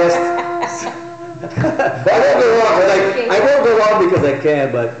be biased. I won't go wrong because I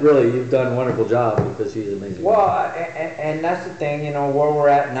can, but really, you've done a wonderful job because she's amazing. Well, and that's the thing, you know, where we're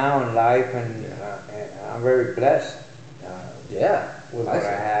at now in life, and I'm very blessed. With what I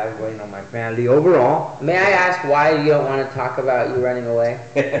have, you know, my family overall. May I ask why you don't want to talk about you running away?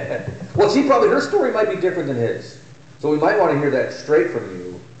 Well, her story might be different than his, so we might want to hear that straight from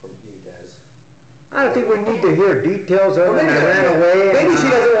you, Des. I don't think we need to hear details of it. I ran away. Maybe she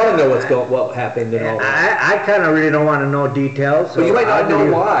doesn't want to know what happened and all that. I kind of really don't want to know details. But you might not know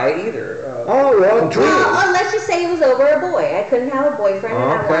why either. Let's just say it was over a boy. I couldn't have a boyfriend, and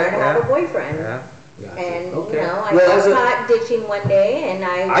I wanted to have a boyfriend. Yeah. Gotcha. And you know, I got caught ditching one day, and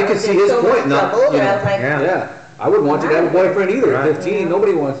I could see his point. I was like, I wouldn't want you to have a boyfriend either. At 15,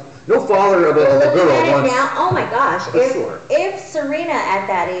 nobody wants. No father of a girl wants. Now, oh my gosh! Sure. If Serena at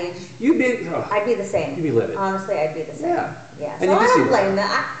that age, I'd be the same. You'd be livid. Honestly, I'd be the same. Yeah. And so I don't blame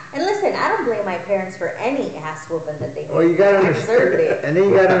them. And listen, I don't blame my parents for any ass whooping that they did. Well, you gotta I deserved it. And then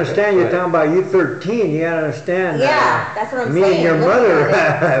you gotta understand. You're talking about you 13. You gotta understand. Yeah, that's what I'm saying. Me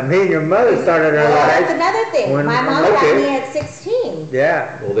and your mother started our lives. That's another thing. My mom got me at 16.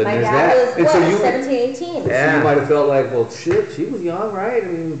 Yeah. Well, then my there's dad that. was 17, 18. So you might have felt like, well, shit, she was young, right? I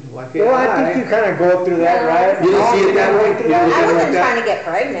mean, why can't Well, I think you kind of go through that, right? You didn't see it that way? I wasn't trying to get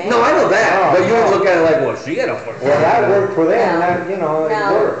pregnant. No, I know that. But you would look at it like, well, she had a foot. Well, that worked for them. That, you know, it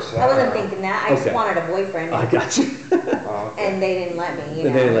works. I wasn't thinking that. I just wanted a boyfriend. I got you. And they didn't let me, you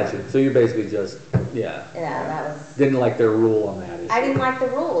know. They didn't let you. So you basically just, Yeah, that was. Didn't like their rule on that issue. I didn't like the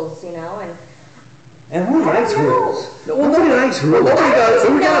rules, you know, And who likes rules? Nobody likes rules. Nobody does.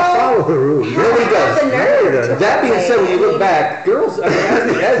 We gotta follow the rules. Nobody does. Nobody does. That being said, when you look back, girls, I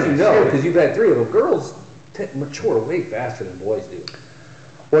mean, as you know, because you've had 3 of them, girls mature way faster than boys do.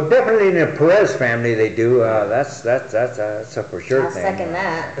 Well, definitely in the Perez family they do. That's a for sure I'll thing. second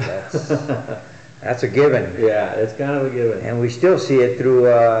that. That's a given. Yeah, it's kind of a given. And we still see it through,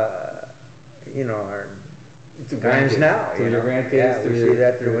 our times now. Through your grandkids. Yeah, we see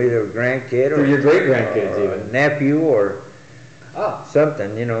that through either grandkid or through your great grandkids or even. nephew or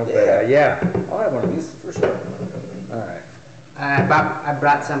something, But yeah, I'll have one of these for sure. All right. I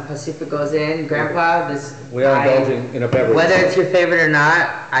brought some Pacificos in, Grandpa. We are indulging in a beverage. Whether it's your favorite or not,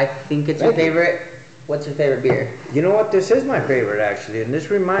 I think it's your favorite. What's your favorite beer? you know what? This is my favorite actually, and this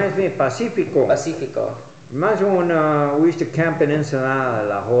reminds me of Pacifico. Pacifico. Reminds me when we used to camp in Ensenada,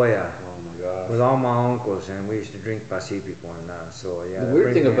 La Jolla. Oh my gosh. With all my uncles, and we used to drink Pacifico and that. So yeah. The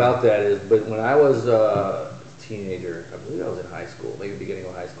weird thing about that is, but when I was a teenager, I believe I was in high school, maybe beginning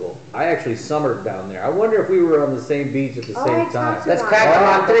of high school, I actually summered down there. I wonder if we were on the same beach at the same time. Let's crack them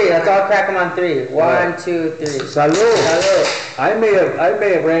on three. Let's all crack them on three. One, two, three. Salud. Salud. I may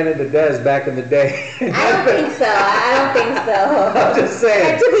have ran into Des back in the day. I don't think so. I'm just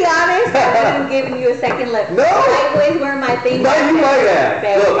saying. And to be honest, I'm even giving you a second look. No. I always wear my things. No, you might have.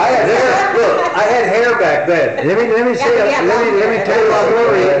 Look, I had hair. Look, I had hair back then. Let me tell you Yeah,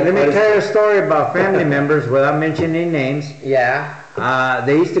 let me tell you a story about family members without mentioning names. Yeah.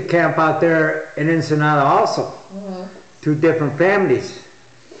 They used to camp out there in Ensenada also. Two different families.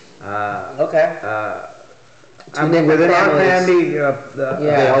 Okay. I mean, within our family,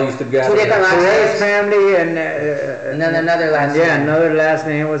 They all used to gather. Two different last Perez names. family and then another last yeah, name. another last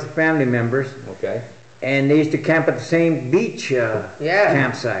name was family members, Okay. and they used to camp at the same beach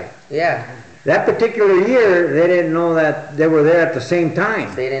campsite. Yeah. That particular year, they didn't know that they were there at the same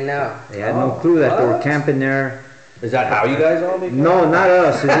time. They didn't know. They had no clue that they were What? camping there. Is that how you guys all became? No, not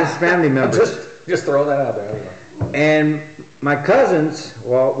us. It's just family members. Just throw that out there. And my cousins,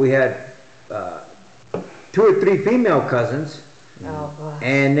 well, we had 2 or 3 female cousins, Oh, boy.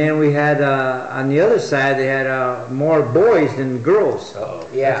 and then we had on the other side they had more boys than girls. Uh-oh.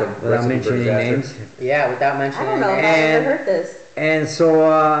 Yeah. That's a Without recipe for mentioning disaster. names. Yeah, without I mentioning don't know if I names. ever heard this. And so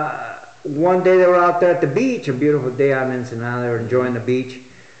one day they were out there at the beach, a beautiful day out in Ensenada. They were enjoying the beach,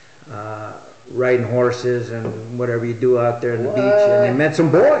 riding horses and whatever you do out there on the beach. And they met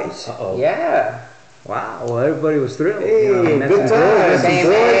some boys. Uh-oh. Yeah. Wow, well, everybody was thrilled. Hey, they met good some boys, met times. some Same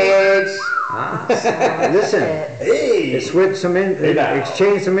boys. age. Listen, Hey! they switched some Hey, now.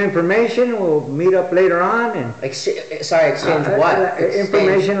 exchange some information. We'll meet up later on and Exchange what?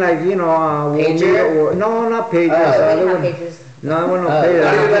 information like we'll meet Pager? or, no, not pages. Oh. there Not wouldn't- pages. no, there were no Not even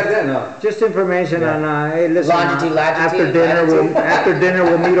pages. back then, no. Just information Yeah. on hey, listen. Longitude, after latitude, dinner, latitude. after dinner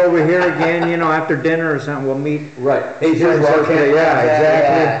we'll meet over here again. After dinner or something, we'll meet. Right. Hey, here's where our camp. Yeah,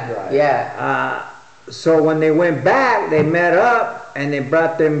 exactly. Right. Yeah. So when they went back, they met up and they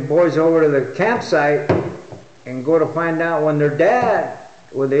brought them boys over to the campsite and go to find out when they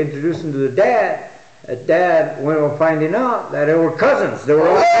introduced them to the dad, when they were finding out that they were cousins. They were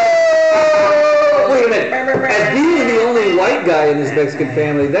all. Wait a minute. As being the only white guy in this Mexican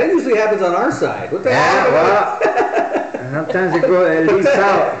family, that usually happens on our side. What the hell? Yeah, well, sometimes it goes at least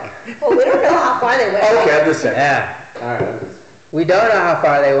out. Well, we don't know how far they went. Okay, I'm just saying. Yeah. All right. We don't know how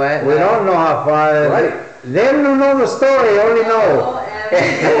far they went. We don't know how far. Right. Them who know the story only know.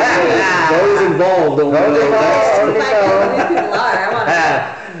 Those involved don't know.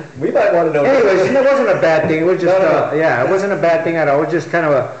 We might want to know. Anyways, it wasn't a bad thing. It was just, it wasn't a bad thing at all. It was just kind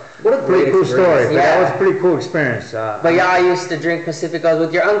of a What a pretty great cool story. experience. That Yeah. was a pretty cool experience. But y'all used to drink Pacificos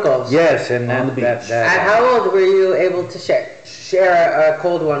with your uncles. Yes, and On the beach. At how old were you able to share a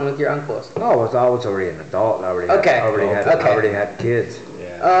cold one with your uncles? No, I was already an adult. I already Okay. already had kids.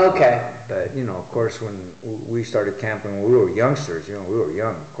 Yeah. Okay. But of course, when we started camping, when we were youngsters. We were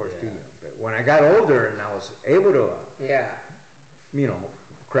young, of course, too Yeah. young. But when I got older and I was able to, Yeah.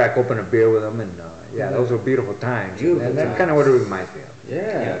 crack open a beer with them, and those were beautiful times. Beautiful and that's times. kind of what it reminds me of.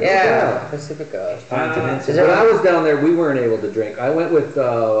 Yeah. Yeah. Pacificos. When I was down there, we weren't able to drink. I went with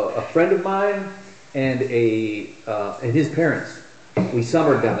a friend of mine and and his parents. We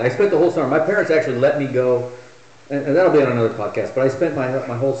summered down there. I spent the whole summer. My parents actually let me go, and that'll be on another podcast. But I spent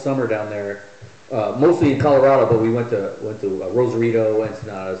my whole summer down there, mostly in Colorado. But we went to Rosarito,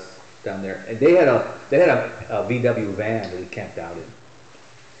 Ensenadas down there, and they had a VW van that we camped out in.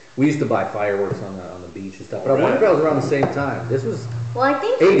 We used to buy fireworks on the beach and stuff. But I wonder if that was around the same time. This was. Well, I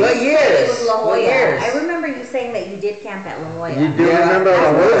think What you said years? it was La What Jolla. years? I remember you saying that you did camp at La Jolla. You do remember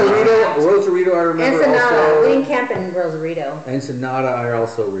Rosarito, I remember Ensenada. also. We didn't camp in Rosarito. Ensenada, I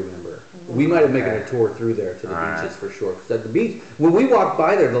also remember. We might have making a tour through there to the beaches for sure. 'Cause at the beach, when we walked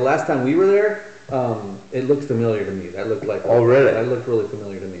by there the last time we were there, it looked familiar to me. That looked like. Oh, really? That looked really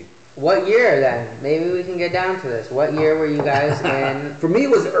familiar to me. What year then? Maybe we can get down to this. What year were you guys in? For me,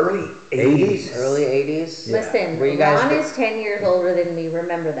 it was early 80s. Early 80s? Yeah. Listen, Were you guys Ron is 10 years older than me.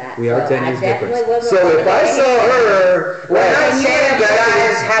 Remember that. We are 10 I years definitely different. wasn't So one if of the I saw her, We're not Well, saying you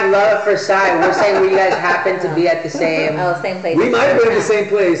guys had love at first sight. We're saying were you guys happened to be at the same. Oh, same place. we might have been in the Same same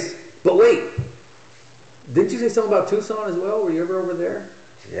place. But wait, didn't you say something about Tucson as well? Were you ever over there?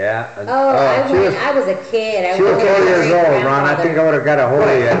 Yeah. Oh, I she went. was, I was a kid. I she was went 4 with my years old, Ron. I great-grandfather. think I would have got a hold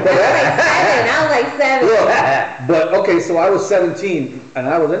of you. I was like 7. Look, but okay, so I was 17 and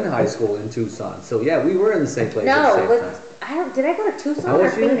I was in high school in Tucson. So yeah, we were in the same place at the No, same but time. I don't. Did I go to Tucson How or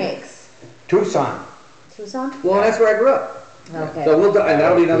was you? Phoenix? Tucson. Tucson. Well, that's where I grew up. Okay. So and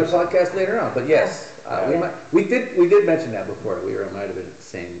that'll be another podcast later on. But yes, we did mention that before. Might have been at the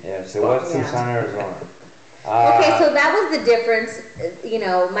same. Yes, it was Yeah. Tucson, Arizona. Okay, so that was the difference. You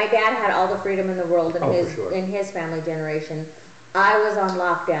know, my dad had all the freedom in the world in Oh, for his sure. in his family generation. I was on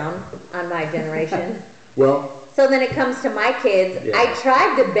lockdown on my generation. Well, So then it comes to my kids. Yeah. I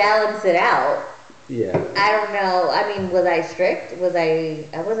tried to balance it out. yeah. I don't know. I mean, was I strict? Was I?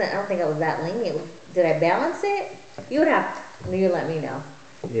 I wasn't. I don't think I was that lenient. Did I balance it? You would have. You let me know.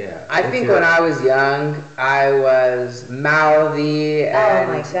 Yeah. I think when I was young, I was mouthy and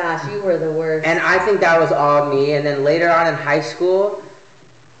Oh my gosh, you were the worst. and I think that was all me. And then later on in high school,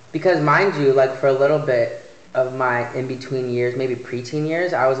 because mind you, like for a little bit of my in-between years, maybe preteen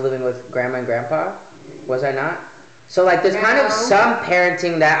years, I was living with grandma and grandpa. Was I not? So like there's kind of No. some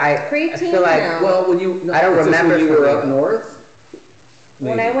parenting that I Preteen, feel like no. Well, I don't is this remember when you from were you. up north.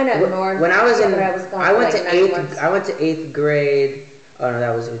 when I went up north, when I was yeah, in but I was gone I for went like to 9 eighth months. I went to 8th grade. Oh no,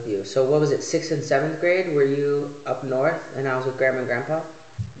 that was with you. So what was it, 6th and 7th grade? Were you up north and I was with grandma and grandpa?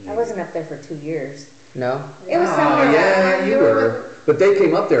 I wasn't up there for 2 years. No. It was Oh, somewhere. yeah, around- you were. But they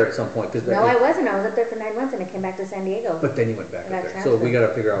came up there at some point because. No, I wasn't. I was up there for 9 months and I came back to San Diego. But then you went back And I up there. So we transferred. got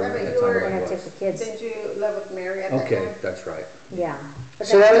to figure out Yeah, what but that you were- and I timeline took was. the kids. Did you live with Mary at that Okay, time? that's right. Yeah. But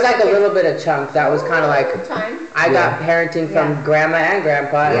So that was like a kids- little bit of chunk. That was kind of like Time. I got parenting from Yeah. grandma and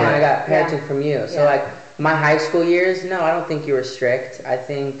grandpa, and then I got Yeah. parenting from you. So Yeah. like my high school years, no, I don't think you were strict. I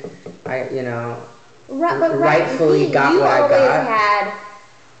think But rightfully see, got you what I always got. had.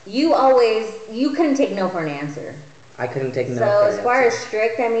 You couldn't take no for an answer. I couldn't take no. So for as an far answer. as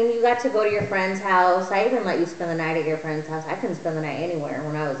strict, I mean, you got to go to your friend's house. I even let you spend the night at your friend's house. I couldn't spend the night anywhere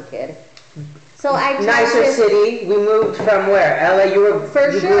when I was a kid. So I tried Nicer to, city. We moved from where? LA. You For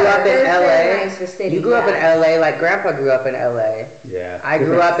grew sure, up in there's LA. been nicer cities, You grew up in yeah. LA like Grandpa grew up in LA. Yeah. I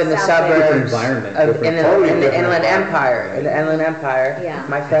grew up in the South Bay. suburbs Different environment, of, different- in the, totally in the different Inland environment, Empire. right? In the Inland Empire. Yeah.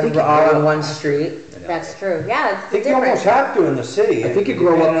 My friends think were you all grew on up- one street. That's true. Yeah, I it's think you almost different. have to in the city. I think you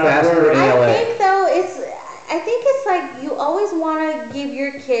grow up depending on faster where- in I LA. think though I think it's like you always want to give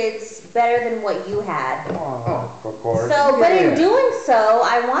your kids better than what you had. Oh, of course. So, but in Yeah. doing so,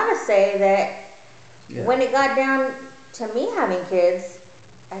 I want to say that Yeah. when it got down to me having kids,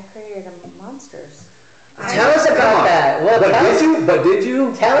 I created monsters. Tell us Come about on. that. Well, But tell us, did you? But did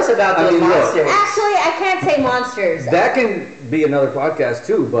you? tell us about I those mean, look. monsters. Actually, I can't say monsters. That can be another podcast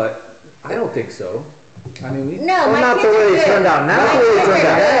too, but I don't think so. I mean, we. No, Well, my not kids the way are it good. turned out. Not My the way it kids are turned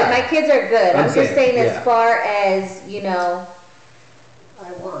out. good. My kids are good. I'm I'm just saying saying, as yeah. far as, you know,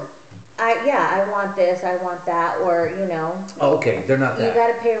 I want. I want this, I want that, or, you know, Oh, okay, they're not you that.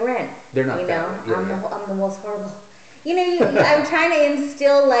 gotta pay rent. They're not you that know, way. Yeah, yeah. I'm the most horrible. You know, I'm trying to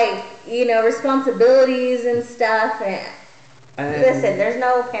instill like, you know, responsibilities and stuff. And listen, there's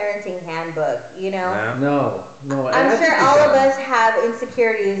no parenting handbook, you know. No. and I I'm think sure you all of can. us have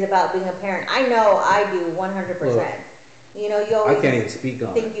insecurities about being a parent. I know I do 100%. You know, you I always can't even speak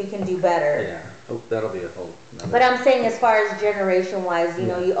on think it. you can do better. Yeah, oh, that'll be a whole. another- But I'm saying as far as generation wise, you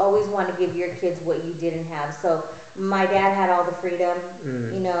know, Yeah. you always want to give your kids what you didn't have. So my dad had all the freedom.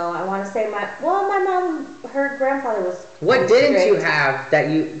 Mm. You know, I want to say my mom, her grandfather was. What was didn't you strict. have that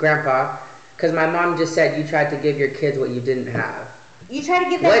you, Grandpa? Because my mom just said you tried to give your kids what you didn't have. You try to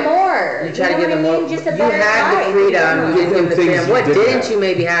give them What- more. You tried to know give them what I more. mean? Just a You better had life. the freedom. You didn't give them the Things freedom. you What didn't didn't have. you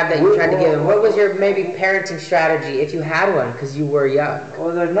maybe have that you tried to give them? What was your maybe parenting strategy if you had one? Because you were young. Well,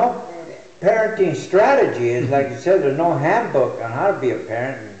 there's no parenting strategy. It's like you said, there's no handbook on how to be a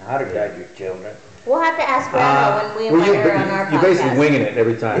parent and how to guide your children. We'll have to ask Grandma when we well, invite her on our you're basically podcast. winging it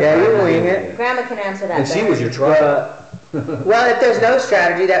every time. Yeah, right? you wing it. Grandma can answer that. And she better. was your trial. Well, if there's no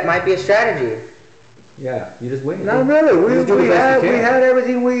strategy, that might be a strategy. Yeah, you just wing it. Not really. You just do the best you We can. had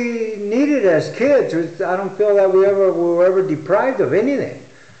everything we needed as kids. I don't feel that we were ever deprived of anything.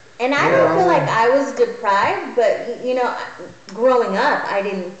 And I don't feel like I was deprived, but you know, growing up, I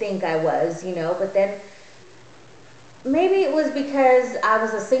didn't think I was, you know, but then maybe it was because I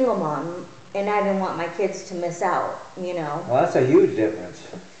was a single mom. and I didn't want my kids to miss out, you know. Well, that's a huge difference.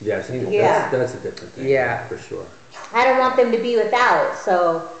 Yes, Yeah. that's a different thing. Yeah. For sure. I don't want them to be without,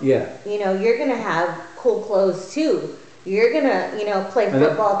 so, Yeah. you know, you're gonna have cool clothes too. You're gonna, you know, play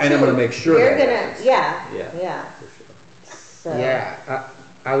football too. And I'm gonna make sure You're that gonna, happens. yeah. For sure. So, Yeah,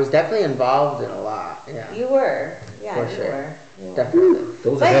 I was definitely involved in a lot. Yeah, you were, yeah, For you sure. were. You were. definitely.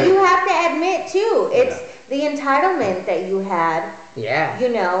 Those are But heavy. you have to admit too, it's the entitlement that you had, Yeah, you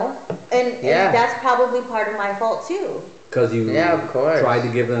know, and Yeah. that's probably part of my fault too. Because you Yeah, of course. tried to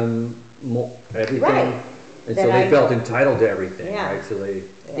give them everything. Right. And That so they I felt don't- entitled to everything, Yeah. right? So they,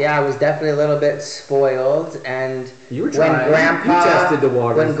 yeah, I was definitely a little bit spoiled, and you were when trying. Grandpa, you tested the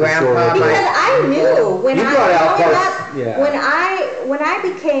waters when for Grandpa, sure. Because my, I knew when You I brought out growing parts- up, yeah. when I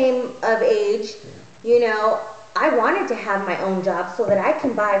became of age, you know, I wanted to have my own job so that I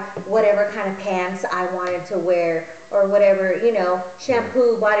can buy whatever kind of pants I wanted to wear or whatever, you know,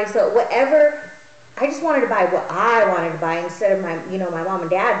 shampoo, body soap, whatever. I just wanted to buy what I wanted to buy instead of my, you know, my mom and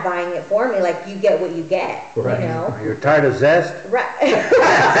dad buying it for me. Like, you get what you get, Right. you know. You're tired of zest? Right. and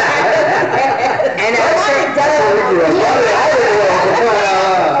I wanted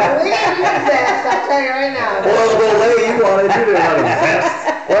We didn't use that, I'll tell you right now. Well, the way you wanted, you didn't have a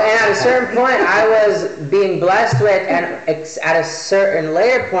vest. well, and at a certain point, I was being blessed with, and at a certain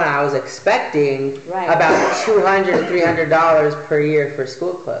later point, I was expecting Right. about $200 to $300 per year for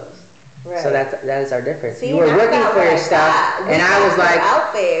school clothes. Right. So that is our difference. See, you were that's looking not for what your I stuff, thought. We and I thought was for like,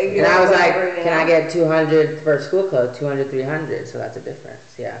 outfit, you and I know, was like, whatever, you can I know? get 200 for school clothes? 200, 300. So that's a difference.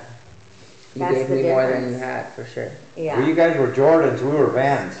 Yeah. You That's gave the me more than difference. you had for sure. Yeah. Well, you guys were Jordans, we were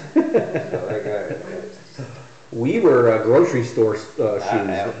Vans. So, like, We were grocery store shoes.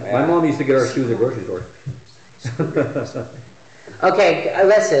 yeah. My mom used to get our shoes at grocery stores. Okay,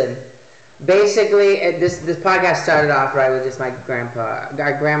 listen. Basically, this podcast started off right with just my grandpa.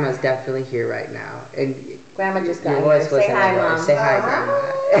 Our grandma's definitely here right now, and Grandma just got your here. voice Say wasn't hi, there. Mom. Say hi, grandma.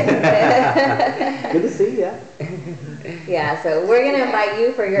 Good to see you. Yeah, so we're gonna invite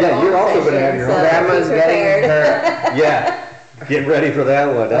you for your Yeah, home you're also gonna session, have your so home- Grandma's be getting prepared. her Yeah. Get ready for that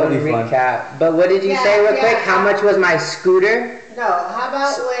one. That'll be fun. recap. But what did you Yeah, say real yeah. quick? How much was my scooter? No, how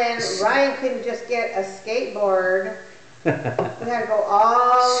about when Ryan couldn't just get a skateboard? We had to go all the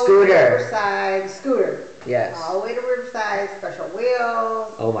way to Scooter. Riverside, scooter. Yes. All the way to Riverside, special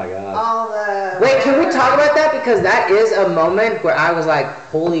wheels, Oh my gosh. all the. Wait, can we talk about that? Because that is a moment where I was like,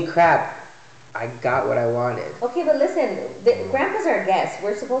 holy crap, I got what I wanted. Okay, but listen, Grandpa's our guest.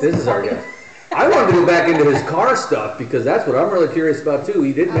 We're supposed This to is our talking- guest. I wanted to go back into his car stuff because that's what I'm really curious about too.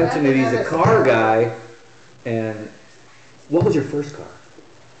 He did Oh, mention that that's he's a another car story. guy. And what was your first car?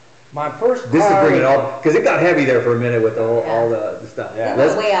 my first This is car. bringing it all because it got heavy there for a minute with all the stuff. Yeah. We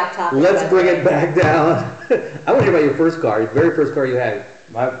went way off topic. Let's by bring the it way. back down. I want to hear about your first car, your very first car you had.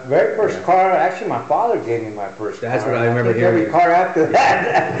 My very first car, actually, my father gave me my first That's car. what I remember think hearing every you. car after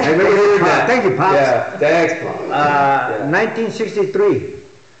that. I remember hearing that. Thank you, Pops. Yeah, thanks, Paul. 1963,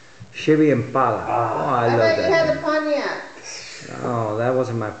 Chevy Impala. Oh, I I love thought you had that. the Pontiac. Oh, that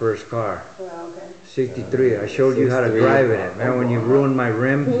wasn't my first car. Well, okay. 63. I showed you how to 63. drive it. Remember when you ruined my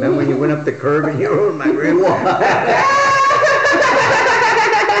rim? Remember when you went up the curb and you ruined my rim? You went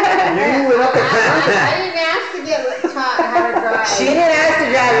up the I didn't ask to get taught how to drive. She didn't ask to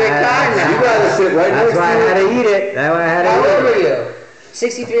drive your car You now. gotta sit right That's next why I to had it. to eat it. That's why I had How to old eat were it. you?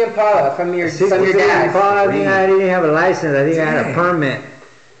 63 Impala from your 63 dad. Impala, I think I didn't have a license. I think I had a permit.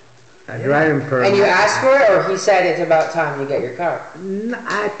 A driving permit. And you asked for it, or he said it's about time you get your car?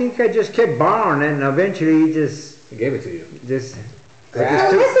 I think I just kept borrowing it, and eventually he just He gave it to you. So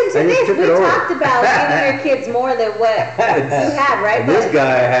listen to I just this. took We it over. talked about giving your kids more than what you had, right? And this But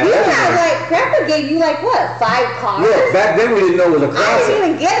guy had you everything. had like Grandpa gave you like what 5 cars? Look, back then we didn't know it was a I classic. didn't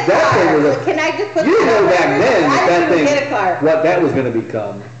even get a That car. thing was a- Can I just put You that didn't know on back record? then I that didn't even thing, get a car. what that was gonna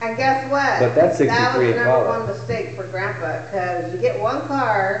become. And guess what? But that's 63 That was the number Impala. one mistake for Grandpa, because you get one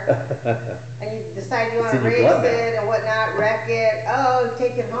car and you decide you want It's to in your race blood now. it and whatnot, wreck it. Oh,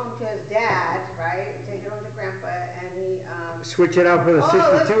 take it home to his dad, right? Take it home to Grandpa, and he switch it out for the let's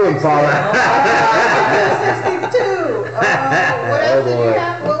 62 fix it. Impala. Oh, 62. Oh, what else did boy. you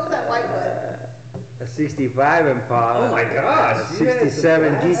have? What was that white one? A 65 Impala. Oh my gosh, A you had some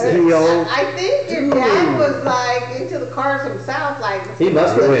 67 classics. GTO. I think your dad was like into the cars himself, like. He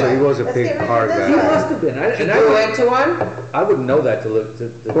must have been. He was a Let's big get rid of car this guy. He one. must have been. Did you go into one? I wouldn't know that to look to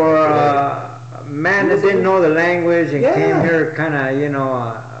For a man that didn't know the language and Yeah. came here kind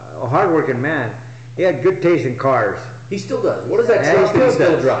of, a hardworking man. He had good taste in cars. He still does. What is that Yeah, truck he that he still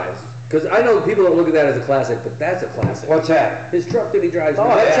still does. drives? Because I know people don't look at that as a classic, but that's a classic. What's that? His truck that he drives.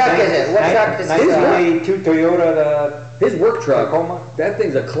 What truck is it? What truck is it? 1982 Toyota, His work truck. Tacoma? That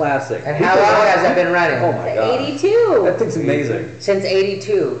thing's a classic. And how long has it been running? Oh my god. 82. That thing's amazing. Since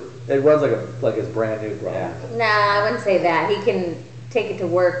 82. It runs like it's brand new, bro. Yeah. Nah, I wouldn't say that. He can take it to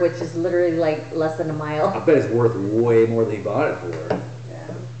work, which is literally like less than a I mile. bet it's worth way more than he bought it for.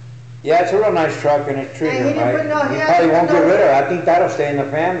 Yeah, it's a real nice truck and it's treated And he him didn't right. put no- You he probably hasn't won't put get no- rid of it. I think that'll stay in the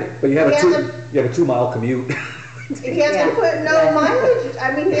family. But you have He a hasn't- 2 mile commute. He hasn't put no mileage,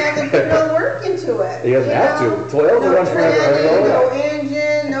 I mean, he hasn't put no work into it. He doesn't you have know? to. Toyota No runs forever. tranny, no Toyota.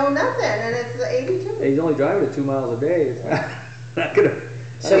 engine, no nothing, and it's 82. He's only driving it 2 miles a day. It's not gonna.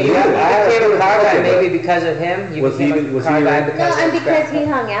 So you became a car guy maybe because of him? You Was he became even- a was car he guy even- because No, and of because he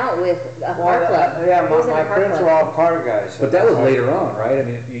Grandpa? hung out with a car club. Yeah, He was in my a car friends club. were all car guys. But that was later on, right? I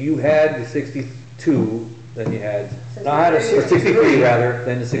mean, you had the 62, then you had No, I had a or 63 63 rather,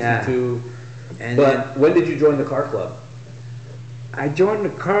 then the Yeah. 62. And But then when did you join the car club? I joined the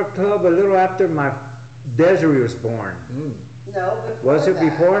car club a little after my Desiree was born. No, before Was it that.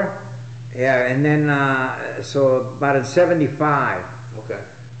 before? Yeah, and then, so about in 75, Okay.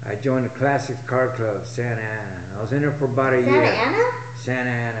 I joined the Classic Car Club, Santa Ana. I was in there for about a Santa year. Ana? Santa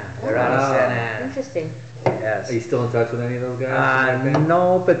Ana. They're out of Wow. Santa Ana. Interesting. Yes. Are you still in touch with any of those guys?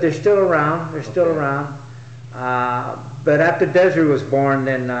 No, but they're still around. They're still Okay. around. But after Desiree was born,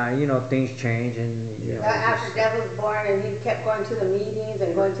 then things change, and After Deb was born and he kept going to the meetings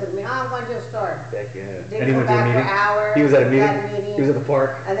and going to the meetings, oh, I'm going to a store. Heck yeah. Didn't And he come went to a back for meeting? hours. He was at a He meeting? He was at the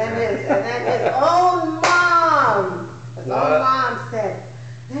park? And then his own mom said,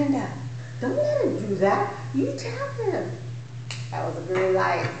 Linda, don't let him do that. You tell him. That was a green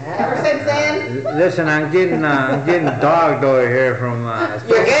light. Ever since then, listen, I'm getting dogged over here from.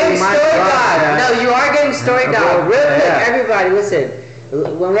 You're getting my story truck, dog. No, you are getting story Yeah. dog. Real quick, Yeah. everybody, listen.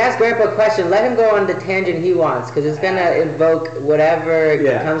 When we ask Grandpa a question, let him go on the tangent he wants, because it's gonna invoke whatever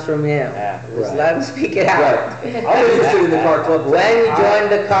Yeah. comes from him. Yeah, Just right. let him speak it out. Right. I'm interested in the car club. When you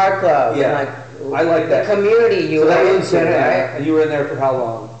joined the car club, Yeah. like I like that. the community you So that were was in Santa into, Ana, right? and you were in there for how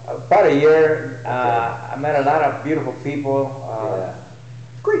long? About a year. I met a lot of beautiful people.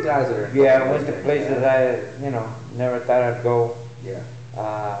 Great guys that are. Yeah, I went to places I never thought I'd go. Yeah.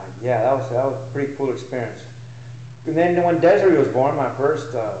 Yeah, that was a pretty cool experience. And then when Desiree was born, my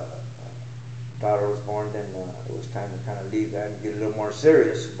first daughter was born, then it was time to kind of leave that and get a little more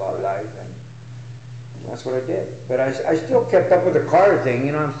serious about life, and that's what I did. But I still kept up with the car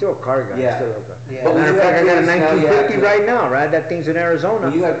thing, I'm still a car guy. Yeah. Still Yeah. But when Matter of you fact, have I got a kids, now you have 1950 to- right now, right? That thing's in Arizona.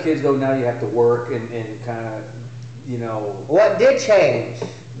 When you have kids, though, now you have to work and kind of, What did change?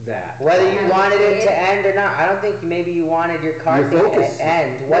 that. Whether you wanted it to end or not, I don't think maybe you wanted your car Your thing focus. to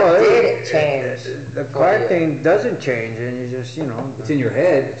end. What Well, did it change? The for car you? thing doesn't change, and you just, It's in your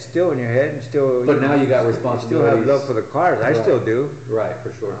head. it's still in your head, and still. But now you got You still have responsibilities. love for the cars. I Right. still do. Right,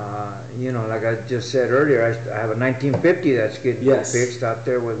 for sure. Like I just said earlier, I have a 1950 that's getting Yes. fixed out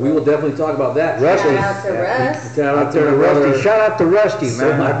there with. We will definitely talk about that. Rusty. Shout out to Russ. Shout out to to brother. Rusty. Shout out to Rusty, So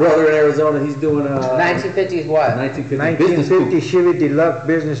man. my brother in Arizona, he's doing a 1950s what? 1950 business 1950 coupe. Chevy Deluxe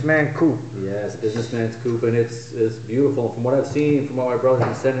Businessman Coupe. Yes, businessman's coupe, and it's beautiful. From what I've seen, from what my brother's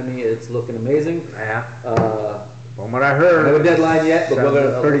been sending me, it's looking amazing. Yeah. From what I I don't have a heard, deadline yet, but we're sounds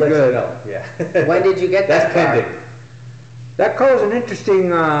gonna pretty let you good. know. Yeah. When did you get That's that car? pending. that car was an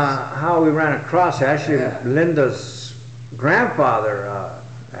interesting how we ran across. Actually, Yeah. Linda's grandfather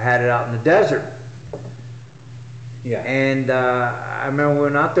had it out in the desert. Yeah. And I remember we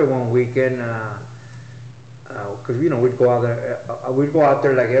went out there one weekend because we'd go out there. We'd go out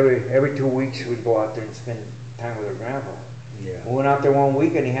there like every 2 weeks. We'd go out there and spend time with her grandpa. Yeah. We went out there one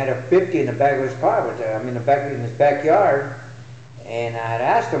week and he had a 50 in the back of his car, in his backyard. And I'd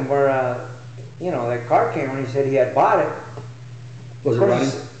asked him where that car came from. He said he had bought it. Was it Of running?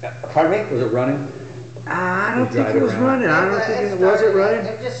 course, Pardon me? Was it running? I don't You think drive it was around. running. I don't think it was it running.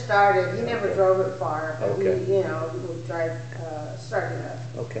 It just started. He never drove it far, but Okay. he would drive, started up.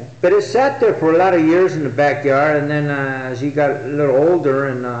 Okay. But it sat there for a lot of years in the backyard, and then as he got a little older,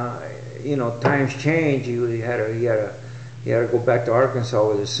 and times change, he had to go back to Arkansas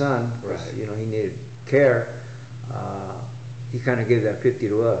with his son because Right. he needed care. He kind of gave that 50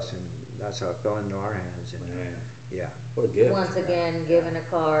 to us, and that's how it fell into our hands. And Man, yeah, what a gift. Once again, given a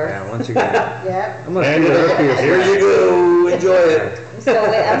car. yeah. Once again, Yeah. I'm gonna steal her for you. Here you go. Enjoy it. I'm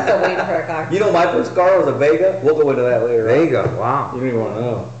still waiting for a car. You know, my first car was a Vega. We'll go into that later. There on. you go. Wow. You don't even want to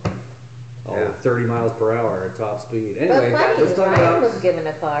know. Oh, Yeah. 30 miles per hour at top speed. But Anyway, funny, let's talk Ryan about. was given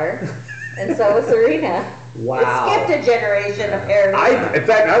a car, and so was Serena. Wow. It skipped a generation, apparently. In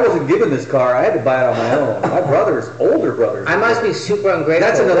fact, I wasn't given this car. I had to buy it on my own. My older brothers. I must be super ungrateful.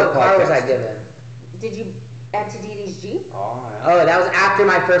 That's another What car was I podcast. given? Did you add to Didi's Jeep? Oh, yeah. Oh, that was after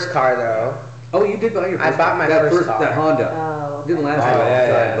my first car, though. Oh, you did buy your I first bought my that first car. That Honda. Oh, Didn't last Oh, a long yeah, time,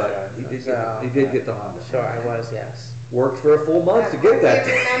 yeah, but yeah. he did get the Honda. Sure, I was, yes. Worked for a full month to get that.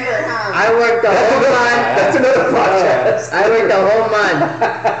 You remember, huh? I worked the whole month. That's another podcast. I worked the whole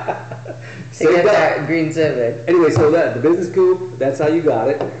month to get that green Civic. Anyway, so the business coupe, that's how you got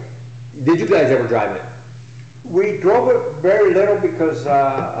it. Did you guys ever drive it? We drove it very little because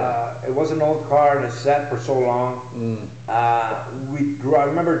it was an old car and it sat for so long. I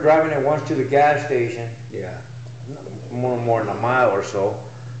remember driving it once to the gas station, Yeah. more than a mile or so,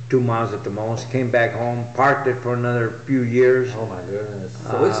 2 miles at the most. Came back home, parked it for another few years. Oh my goodness.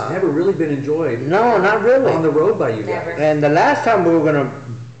 So it's never really been enjoyed No, not really. on the road by you guys. Never. And the last time we were gonna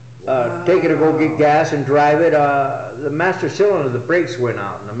take it to go get gas and drive it, the master cylinder, the brakes went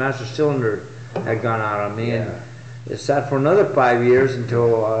out, and the master cylinder had gone out on me. And it sat for another 5 years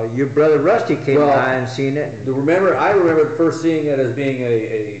until your brother Rusty came by and seen it. I remember first seeing it as being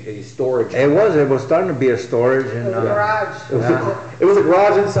a storage. It was starting to be a storage, and The garage. It was a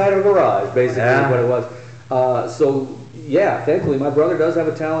garage inside of a garage, basically, Yeah. is what it was. So yeah, thankfully, my brother does have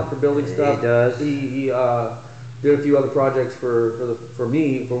a talent for building stuff. He does. He did a few other projects for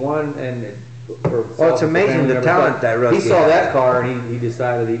me, for one, and for Well, it's amazing family the members. talent But that Rusty he saw has. that car and he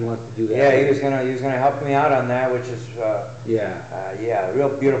decided he wants to do that. yeah, he was gonna help me out on that, which is Yeah. a real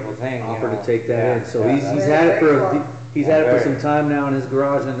beautiful thing. Offered to take that in. So he's that's had it for very he's had it for Very. some time now in his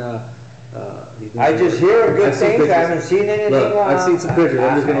garage, and he's been I just hear good I've seen things. I pictures. haven't seen anything. Look, I've seen some pictures.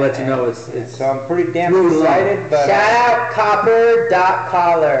 I'm just gonna let you know it's So I'm pretty damn moving along. excited. But Shout out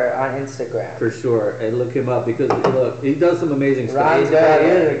copper.collar on Instagram. for sure. And look him up because look, he does some amazing stuff. Ron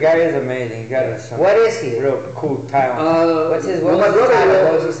the guy is amazing. He got some What is he? real cool talent. What's his, well, what my was his brother title?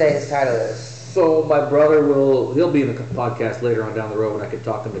 will- What does he say his title is? So my brother he'll be in the podcast later on down the road when I can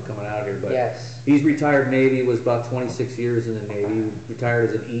talk him to coming out here. But Yes. he's retired Navy, was about 26 years in the Navy, retired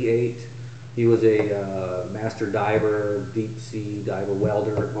as an E8. He was a master diver, deep sea diver,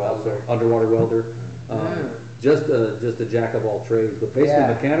 welder, underwater welder. Just a jack of all trades, but basically Yeah.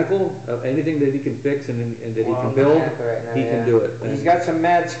 mechanical, anything that he can fix and that he Well, can build, mechanical right now, he yeah. can do it. He's And got some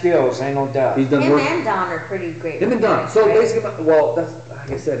mad skills, ain't no doubt. he's done Him work. and Don are pretty great. Him and Don. mechanics, So right? basically, well, that's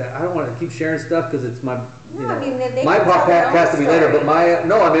like I said. I don't want to keep sharing stuff because it's my, No, I mean, they my can tell their podcast own has to be later. story. But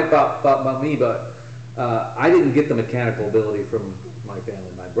I meant about me. But I didn't get the mechanical ability from my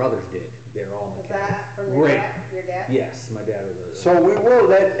family. My brothers did. They're all Was mechanical. that from Great. your dad? Yes, my dad was a. So we will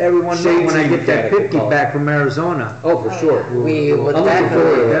let everyone know Shades when I of get that mechanical 50 call. back from Arizona. Oh, for sure. We will I'm looking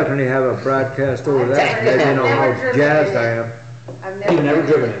forward to that. Definitely have a broadcast over that. Definitely. Let you know Never how driven jazzed it. I am. You've never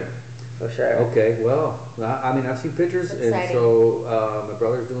driven it. For sure. Okay, well, I mean, I've seen pictures, and Exciting. so my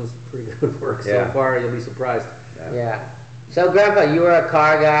brother's doing some pretty good work so Yeah. far. You'll be surprised. Yeah. So, Grandpa, you were a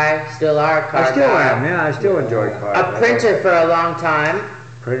car guy, still are a car I still guy. am, yeah. I still enjoy cars. A printer for a long time.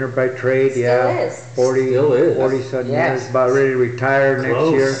 Printer by trade, Still yeah. is. 40, Still is. 40 some Yes. years, about ready to retire next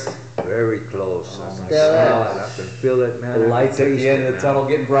Close. year. Very close. Oh, I my can smell God. it. I can feel it, man. The I can lights at taste the end it, of the man. tunnel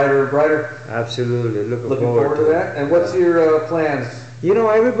getting brighter and brighter. Absolutely. Looking forward to that. And what's your plans? You know,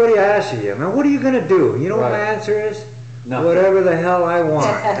 everybody asks you, man, what are you going to do? You know what my Right. answer is? Nothing. Whatever the hell I want.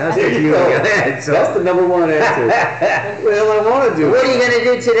 That's what you get. So, That's the number one answer. Well, I want to do. What are you going to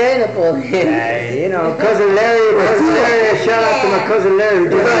do today, Napoleon? you know, cousin Larry, shout out to my cousin Larry. who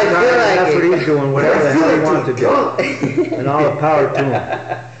just I feel retired. like That's it. what he's doing, whatever the hell he wants to do. And all the power to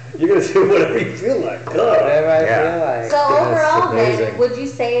him. You're going to do whatever you feel like. Whatever I Yeah. feel like. So overall, amazing. then,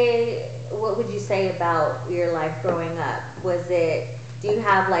 what would you say about your life growing up? Do you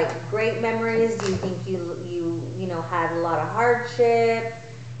have like great memories? Do you think you know had a lot of hardship?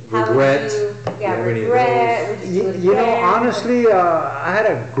 Regret? Would you, Do you have any of regret? Would you do it You know, again? honestly, I had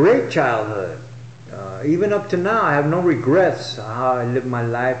a great childhood. Even up to now, I have no regrets how I lived my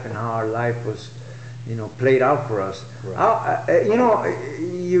life and how our life was, you know, played out for us. You know,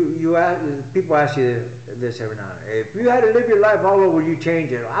 you ask, people ask you this every now and then. If you had to live your life all over, would you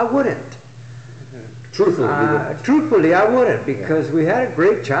change it? I wouldn't. Truthfully, you wouldn't. Truthfully, I wouldn't, because we had a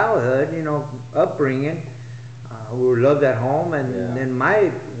great childhood, you know, upbringing. We were loved at home, and Yeah. then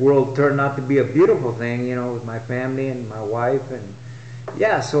my world turned out to be a beautiful thing, you know, with my family and my wife, and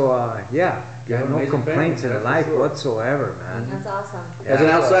yeah, so yeah, You I have have no amazing complaints family, in that's life for sure. whatsoever, man. That's awesome. As an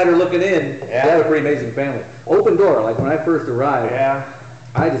outsider looking in, you have a pretty amazing family. Open door. Like when I first arrived, Yeah,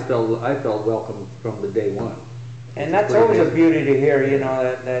 I felt welcome from the day one. and that's Pretty always a amazing. beauty to hear, you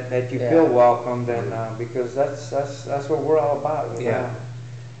know, that you Yeah. feel welcomed, and because that's what we're all about, you Yeah. know.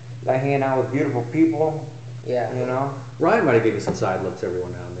 Like hanging out with beautiful people, Yeah. You know? Ryan might have given me some side looks every now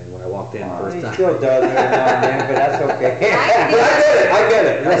and then when I walked in first He time. still does every now and then, but that's okay. I get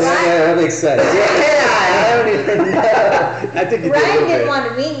it. That makes sense. I don't even know. I think you did a Ryan little didn't bit. want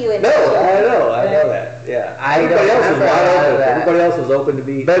to meet you in No, I know that. Yeah. Everybody else was wide open. Everybody else was open to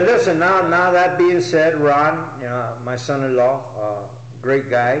be. But listen, now that being said, Ron, you know, my son-in-law, great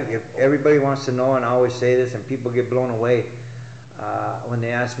guy. If everybody wants to know, and I always say this, and people get blown away when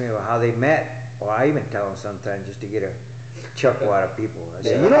they ask me how they met. Well, I even tell them sometimes just to get a chuckle out of people. I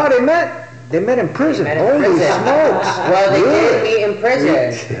say, you know how they met? They met in prison. They met in Holy prison. smokes! Well, they did meet in prison.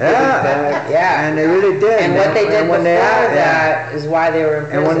 Yeah, Yeah. and they really did. And what they did when before they, that is why they were in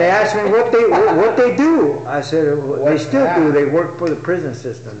prison. And when they asked me what they do, I said they still yeah. do. They work for the prison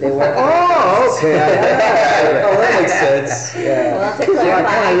system. They work for Oh, okay. Oh, that makes sense. Yeah. Well, to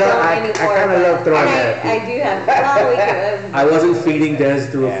clarify, I don't anymore. I kind of love throwing and that. I do have. Well, we can. I wasn't feeding Des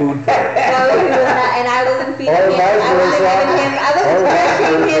through a food cart. No, he was not, and I wasn't feeding Or him. vice I wasn't versa. giving him. I wasn't Or vice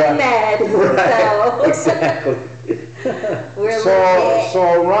stretching his versa. meds. Exactly. So we're So, legit.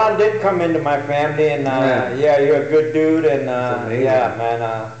 so Ron did come into my family, and yeah, you're a good dude, and amazing. yeah, man,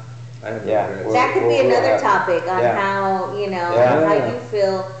 I have no yeah. regrets. That could be We're another happy. topic on Yeah. how Yeah. how you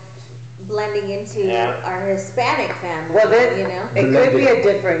feel blending into Yeah. our Hispanic family. Well, then you know. it could be a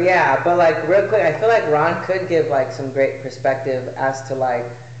different, but like real quick, I feel like Ron could give like some great perspective as to like,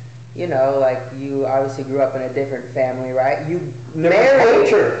 like you obviously grew up in a different family, right? You married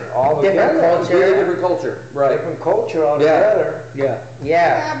culture, all different together. culture. Really different culture. Right. Different culture altogether. Yeah.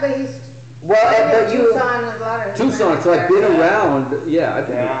 Yeah. But he's. But you. Tucson with a lot of. Tucson, so I've been around, I think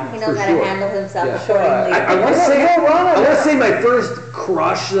Yeah. He for knows how sure. to handle himself Yeah. accordingly. I want to say, my first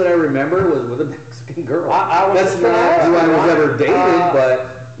crush that I remember was with a Mexican girl. I was That's just not gonna ask who I you, was Ron. ever dated, but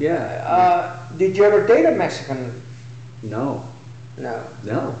yeah. Did you ever date a Mexican? No. No.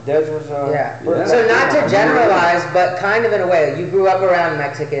 Des was Yeah. Yeah. So not to generalize, but kind of in a way, you grew up around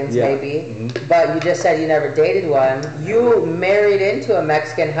Mexicans, Yeah. maybe, Mhm. but you just said you never dated one. You married into a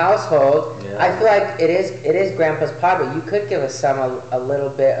Mexican household. Yeah. I feel like it is Grandpa's pod, but you could give us a little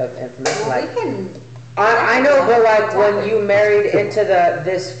bit of information. Well, Like we can. I know, but like when you married into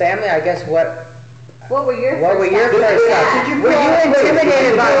this family, I guess What were your what first were your thoughts? first Yeah. thoughts? Were you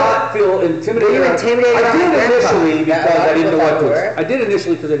intimidated by? not feel intimidated? Were you intimidated I by did Grandpa? initially That because a lot I of didn't know people what to. thought I did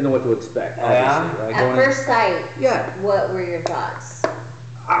initially because I didn't know what to expect. Obviously, right? At Going in- first sight, yeah, what were your thoughts?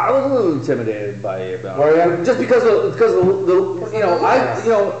 I was a little intimidated by it, Were you? just because of the of the laws.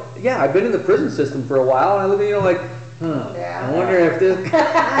 I've been in the prison system for a while, and I look at like, Yeah. I wonder if this.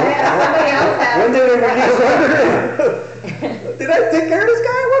 Somebody else has. When did it release? Did I take care of this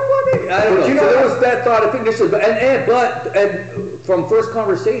guy at one point? I don't know. You So know- there was that thought, I think initially, and from first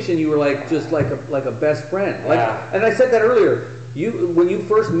conversation, you were like just like a best friend. Like, Yeah. and I said that earlier. When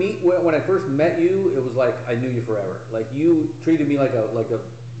I first met you, it was like I knew you forever. Like you treated me like a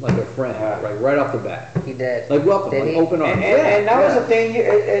friend, Yeah. right off the bat. He did. Like welcome, Did like he? open arms. And that was the thing.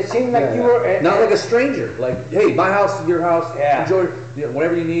 It seemed like you were not like a stranger. Like, hey, my house, your house. Yeah. Enjoy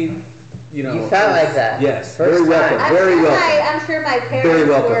whatever you need. You know. You felt like that. Yes. First Very welcome. time. Very welcome. I'm sure my Very parents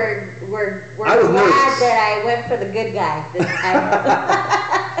welcome. were I was glad nervous. that I went for the good guy this time.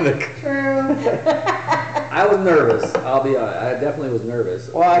 True. I was nervous. I'll be honest. I definitely was nervous.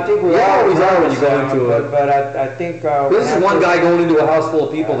 Well, I think we You all always are when you go nervous, into but, a. but I think This when is I one first- guy going into a house full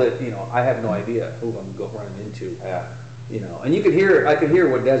of people that I have no idea who I'm running into. Yeah. And I could hear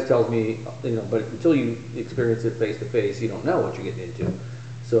what Des tells me, but until you experience it face to face, you don't know what you're getting into.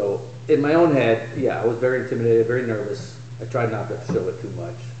 So in my own head, I was very intimidated, very nervous. I tried not to show it too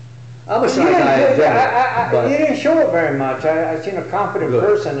much. I'm a shy guy in general, You but didn't show it very much. I seen a confident Good.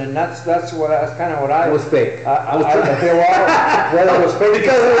 person, and that's kind of what I it was fake. I was trying- whether it was fake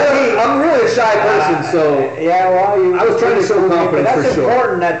because I'm really a shy person, so yeah, well, I was trying to show confidence but that's for sure.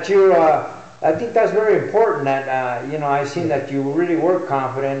 important that you. I think that's very important that I seen that you really were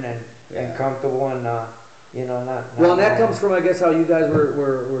confident and comfortable and not. Well, and that comes from, I guess, how you guys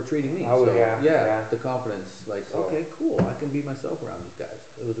were treating me. Oh, so, yeah. the confidence. Like, So- okay, cool, I can be myself around these guys.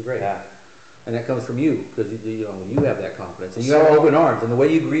 It was great. Yeah. And that comes from you, because when you have that confidence, and you have open arms, and the way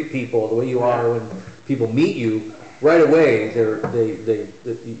you greet people, the way you are when people meet you, right away,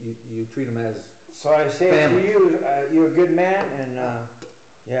 you treat them as So I say family. to you, you're a good man, and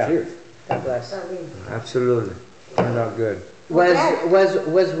yeah, cheers. God bless. absolutely, turned out good.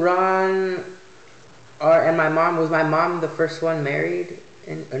 Was Ron and my mom, was my mom the first one married?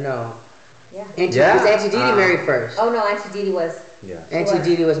 Or no? Yeah. Was Yeah. Auntie Didi married first? Oh no, Auntie Didi was. Yeah. Auntie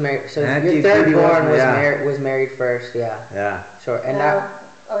Didi was married. So Auntie your third Didi was- born yeah. was married first. Yeah. Yeah, Sure. And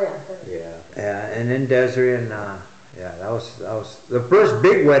Oh yeah. Yeah. yeah, and then Desiree and Yeah, that was the first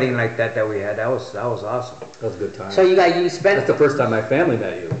big wedding like that we had. That was awesome. That was a good time. So you spent. That's the first time my family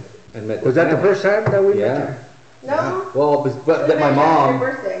met you and met. Was that the first time that we met you? No? Well, but my Your mom.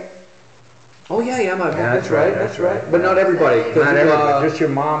 birthday. Oh yeah, Yeah, that's right, that's right. But not everybody. 'Cause, Not everybody, just your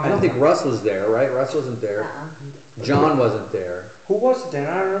mom. I don't think Russ was there, right? Russ wasn't there. John wasn't there. Who was it then?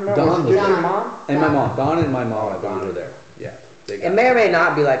 I don't remember. Don Was it was just your there. mom? And my mom. Don and my mom, I believe, were there. Yeah. It may or may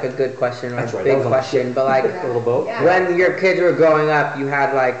not be like a good question or That's a right, that big was on question, but like a little boat. Yeah. when your kids were growing up, you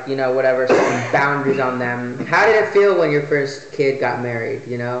had like, you know, whatever, certain boundaries on them. How did it feel when your first kid got married,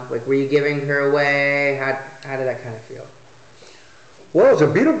 you know? Like, were you giving her away? How did that kind of feel? Well, it was a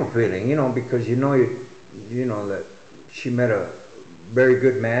beautiful feeling, you know, because you know that she met a very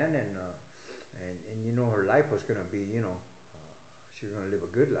good man, and you know her life was gonna be, you know, she was gonna live a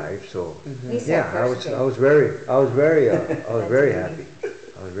good life. So We said yeah, I first kid. was very happy. I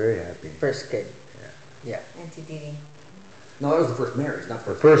was very happy. First kid. Yeah. Auntie Didi. No, that was the first marriage, not The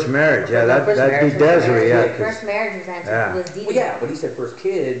first. first marriage, yeah, The first that'd marriage be was Desiree, yeah. marriage. 'cause- First marriage was Auntie Yeah. was Didi. Well, yeah, but he said first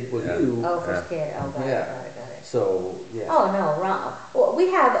kid was Yeah. you. Oh, first kid. Oh, got Yeah. it, got it. So yeah. Oh no, wrong. Well,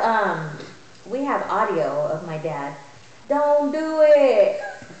 we have audio of my dad. Don't do it.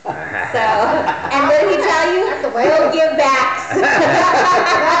 So, and what did he tell you? That's the way. We'll give backs. No,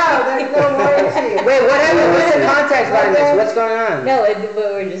 there's no warranty. Wait, what happened? What's the context behind this? What's going on? No, but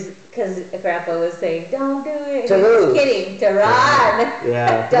we're just because Grandpa was saying, "Don't do it." To He was who? kidding. To Ron.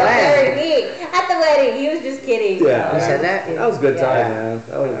 Yeah. Don't When? marry me at the wedding. He was just kidding. Yeah. You said that? That was a good Yeah. time, man.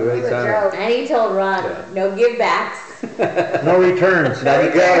 That was a great It was a time. joke. And he told Ron, Yeah. "No give backs." No returns. Now you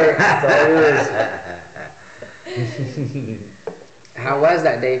got her. That's all it is. How was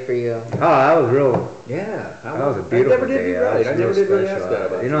that day for you? Oh, that was real. Yeah. That was a beautiful I never did day. you That right. was I never real did really ask special. that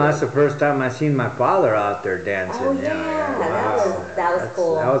about You know, that's the first time I seen my father out there dancing. Oh you know, yeah, wow. that was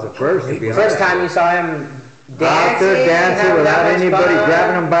cool. That was the first to be First honest. time you saw him Out dancing, there dancing having without that much anybody fun?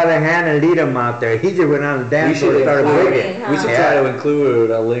 grabbing him by the hand and lead him out there. He just went on the We dance floor should and started include wigging. it. We should Yeah. try to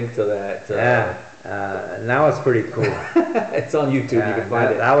include a link to that. Yeah, and that was pretty cool. It's on YouTube. Yeah, You can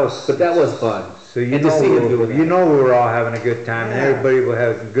find it. that was. But that was fun. So you And to know, see him doing you that. know, we were all having a good time, and Yeah. everybody would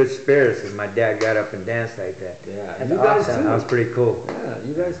have good spirits. And my dad got up and danced like that. Yeah. That's You guys awesome. too. That was pretty cool. Yeah,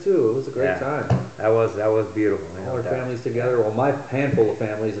 you guys too. It was a great Yeah. time. That was beautiful. you All know, our that- families together. Well, my handful of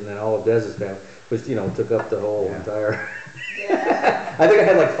families, and then all of Dez's family, which took up the whole Yeah. entire. I think I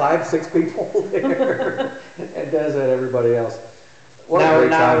had like 5, 6 people there, and Dez had everybody else. What a Now,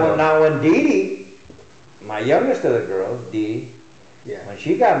 great time, though. when Dee Dee, my youngest of the girls, Dee, Yeah. when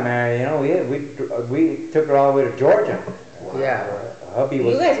she got married, you know, we took her all the way to Georgia. Yeah. Hubby You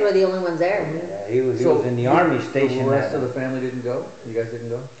was. guys were the only ones there. He was in the army station. The rest of the family didn't go. You guys didn't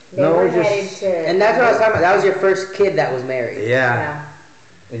go. They No, were we just- headed to. And that's what I was talking about. That was your first kid that was married. Yeah.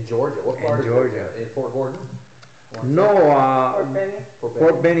 In Georgia. What In part of Georgia. In Fort Gordon. No, Fort Benning.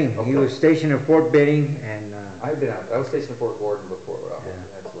 Fort Benning. Okay. He was stationed in Fort Benning, and I've been out. I was stationed in Fort Gordon before.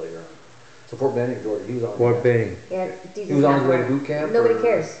 That's later on. So Fort Benning, Georgia. He was on. Fort Benning. Yeah, Dee He was Dee's on not his way to gonna- boot camp. Nobody or-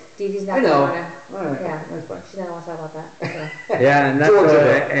 cares. Dee Dee's not I know. gonna wanna. All right. Yeah. That's fine. She doesn't want to talk about that. So. Yeah, and that's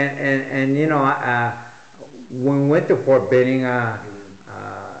Georgia. and you know, when we went to Fort Benning,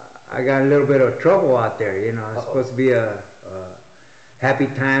 I got a little bit of trouble out there. You know, it's Uh-oh. supposed to be a happy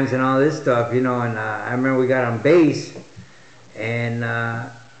times and all this stuff. You know, and I remember we got on base, and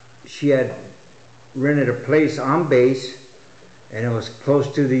she had rented a place on base, and it was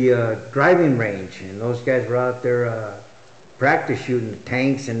close to the driving range, and those guys were out there practice shooting the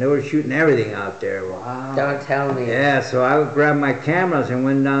tanks, and they were shooting everything out there. Well, Wow. Don't tell me. yeah, so I grabbed my cameras and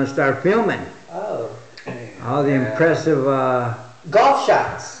went down and started filming Oh. all the impressive. Golf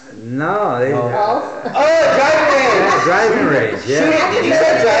shots. No, they Golf. Oh, driving range. yeah, driving range. Yeah, Shooting. Did you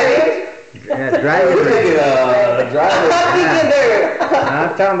say driving? yeah, driving range. Driver. I'm thinking there. I'm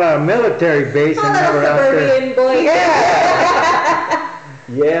talking about a military base, Oh, and they that were out there. suburban boy.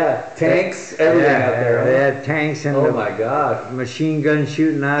 Yeah. Tanks. Everything Yeah, out there. they Huh? had tanks and Oh the my God. machine gun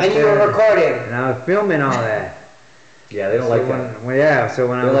shooting out And you there. were recording. And I was filming all that. Yeah, they don't So like that. so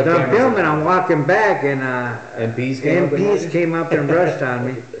when I They was like done cameras. filming, I'm walking back, and MPs came up and had MPs you? came up and rushed on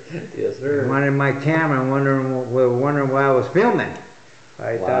me. Yes, sir. Wanted my camera, and wondering why I was filming. I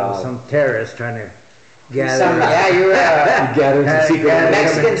thought it was Wow. some terrorist trying to gather. Yeah, you were You gathered some secret Gathered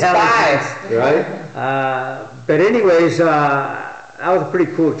Mexican spies. right? But anyways, that was a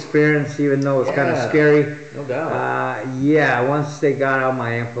pretty cool experience, even though it was kind of Yeah. scary. No doubt. Yeah, once they got all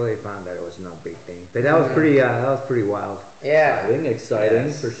my info, they found that it was no big thing. But that was pretty wild. Yeah. Exciting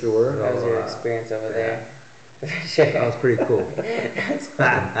Yes. for sure. That was your experience over there. Sure. That was pretty cool. That's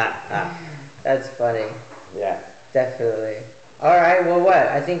funny. That's funny. Yeah. Definitely. All right. Well, what?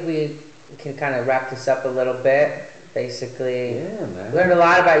 I think we can kind of wrap this up a little bit. basically. Yeah, man. Learned a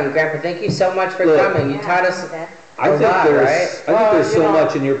lot about you, Grandpa. Thank you so much for Look, coming. You taught us. I think lot, there's, right? I think there's so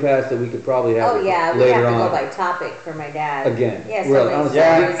much in your past that we could probably have Oh yeah, we later have to on. go by topic for my dad. Again, Yeah, well, so honestly,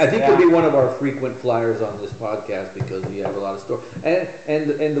 many I think stories. you'll be one of our frequent flyers on this podcast because you have a lot of stories,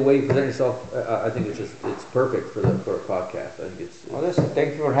 and the way you present yourself, I think it's perfect for a podcast. I think it's. Well, listen,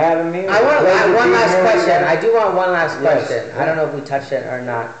 thank you for having me. I want Pleasure one being last here question. again. I do want one last question. Yes. I don't know if we touched it or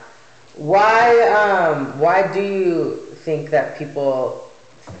not. Why do you think that people,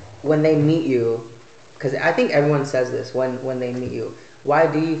 when they meet you, because I think everyone says this when they meet you, why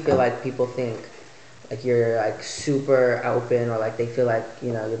do you feel like people think like you're like super open, or like they feel like,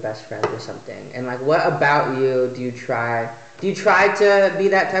 you know, you're best friends or something? And like, what about you do you try to be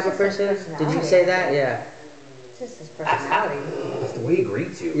that type of It's just his person? Did you say that? Yeah. It's just his personality. It's the way he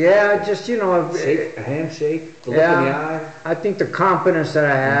greets you. Yeah, just, you know, Shake, a handshake, the look in the eye. I think the confidence that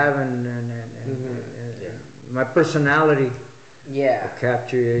I have and my personality Yeah. will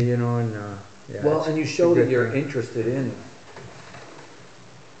capture you, you know, and yeah, Well, it's and you a show good that you're thing. interested in.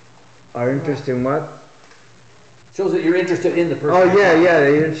 Are interested in what? Shows that you're interested in the person. Oh yeah,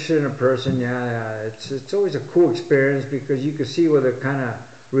 they're interested in a person. Yeah. It's always a cool experience because you can see where they're kind of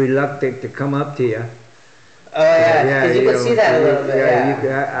reluctant to come up to you. Oh yeah, because you can see that a little bit.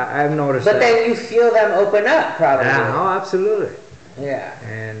 Yeah. I've noticed But that. then you feel them open up, probably. Yeah, oh, absolutely. Yeah,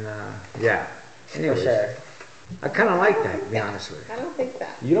 And yeah. for Anyways, sure. I kind of like that, to be honest with you. I don't think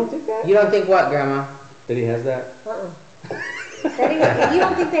that. You don't think that? You don't think what, Grandma? That he has that? You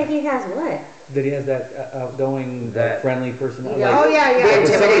don't think that he has what? That he has that outgoing, That- friendly personality? Oh, yeah, yeah. The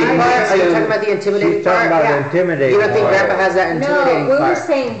intimidating I- part? Are you to- talking about the intimidating She's talking part? about Yeah. the intimidating. You don't think part. Grandpa has that intimidating No, we were part?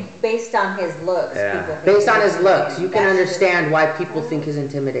 saying based on his looks. Yeah. People think Based he's on his looks, you can That's understand why people think he's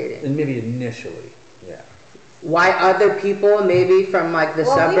intimidating. And maybe initially, yeah. Why other people, maybe from like the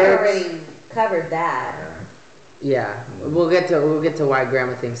Well, we suburbs? already covered that. Yeah, we'll get to why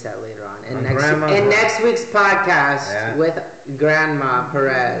Grandma thinks that later on in And next week's podcast Yeah. with Grandma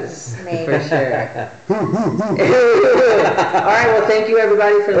Perez Maybe. for sure. All right, well, thank you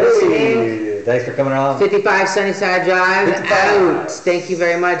everybody for listening. Thanks for coming on. 55 Sunnyside Drive out. Thank you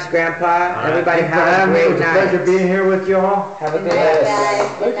very much, Grandpa. Everybody Thanks for have a having me. It great was a pleasure night. being here with you all. Have a Good good night, night. guys.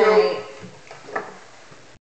 Good Thank you. night.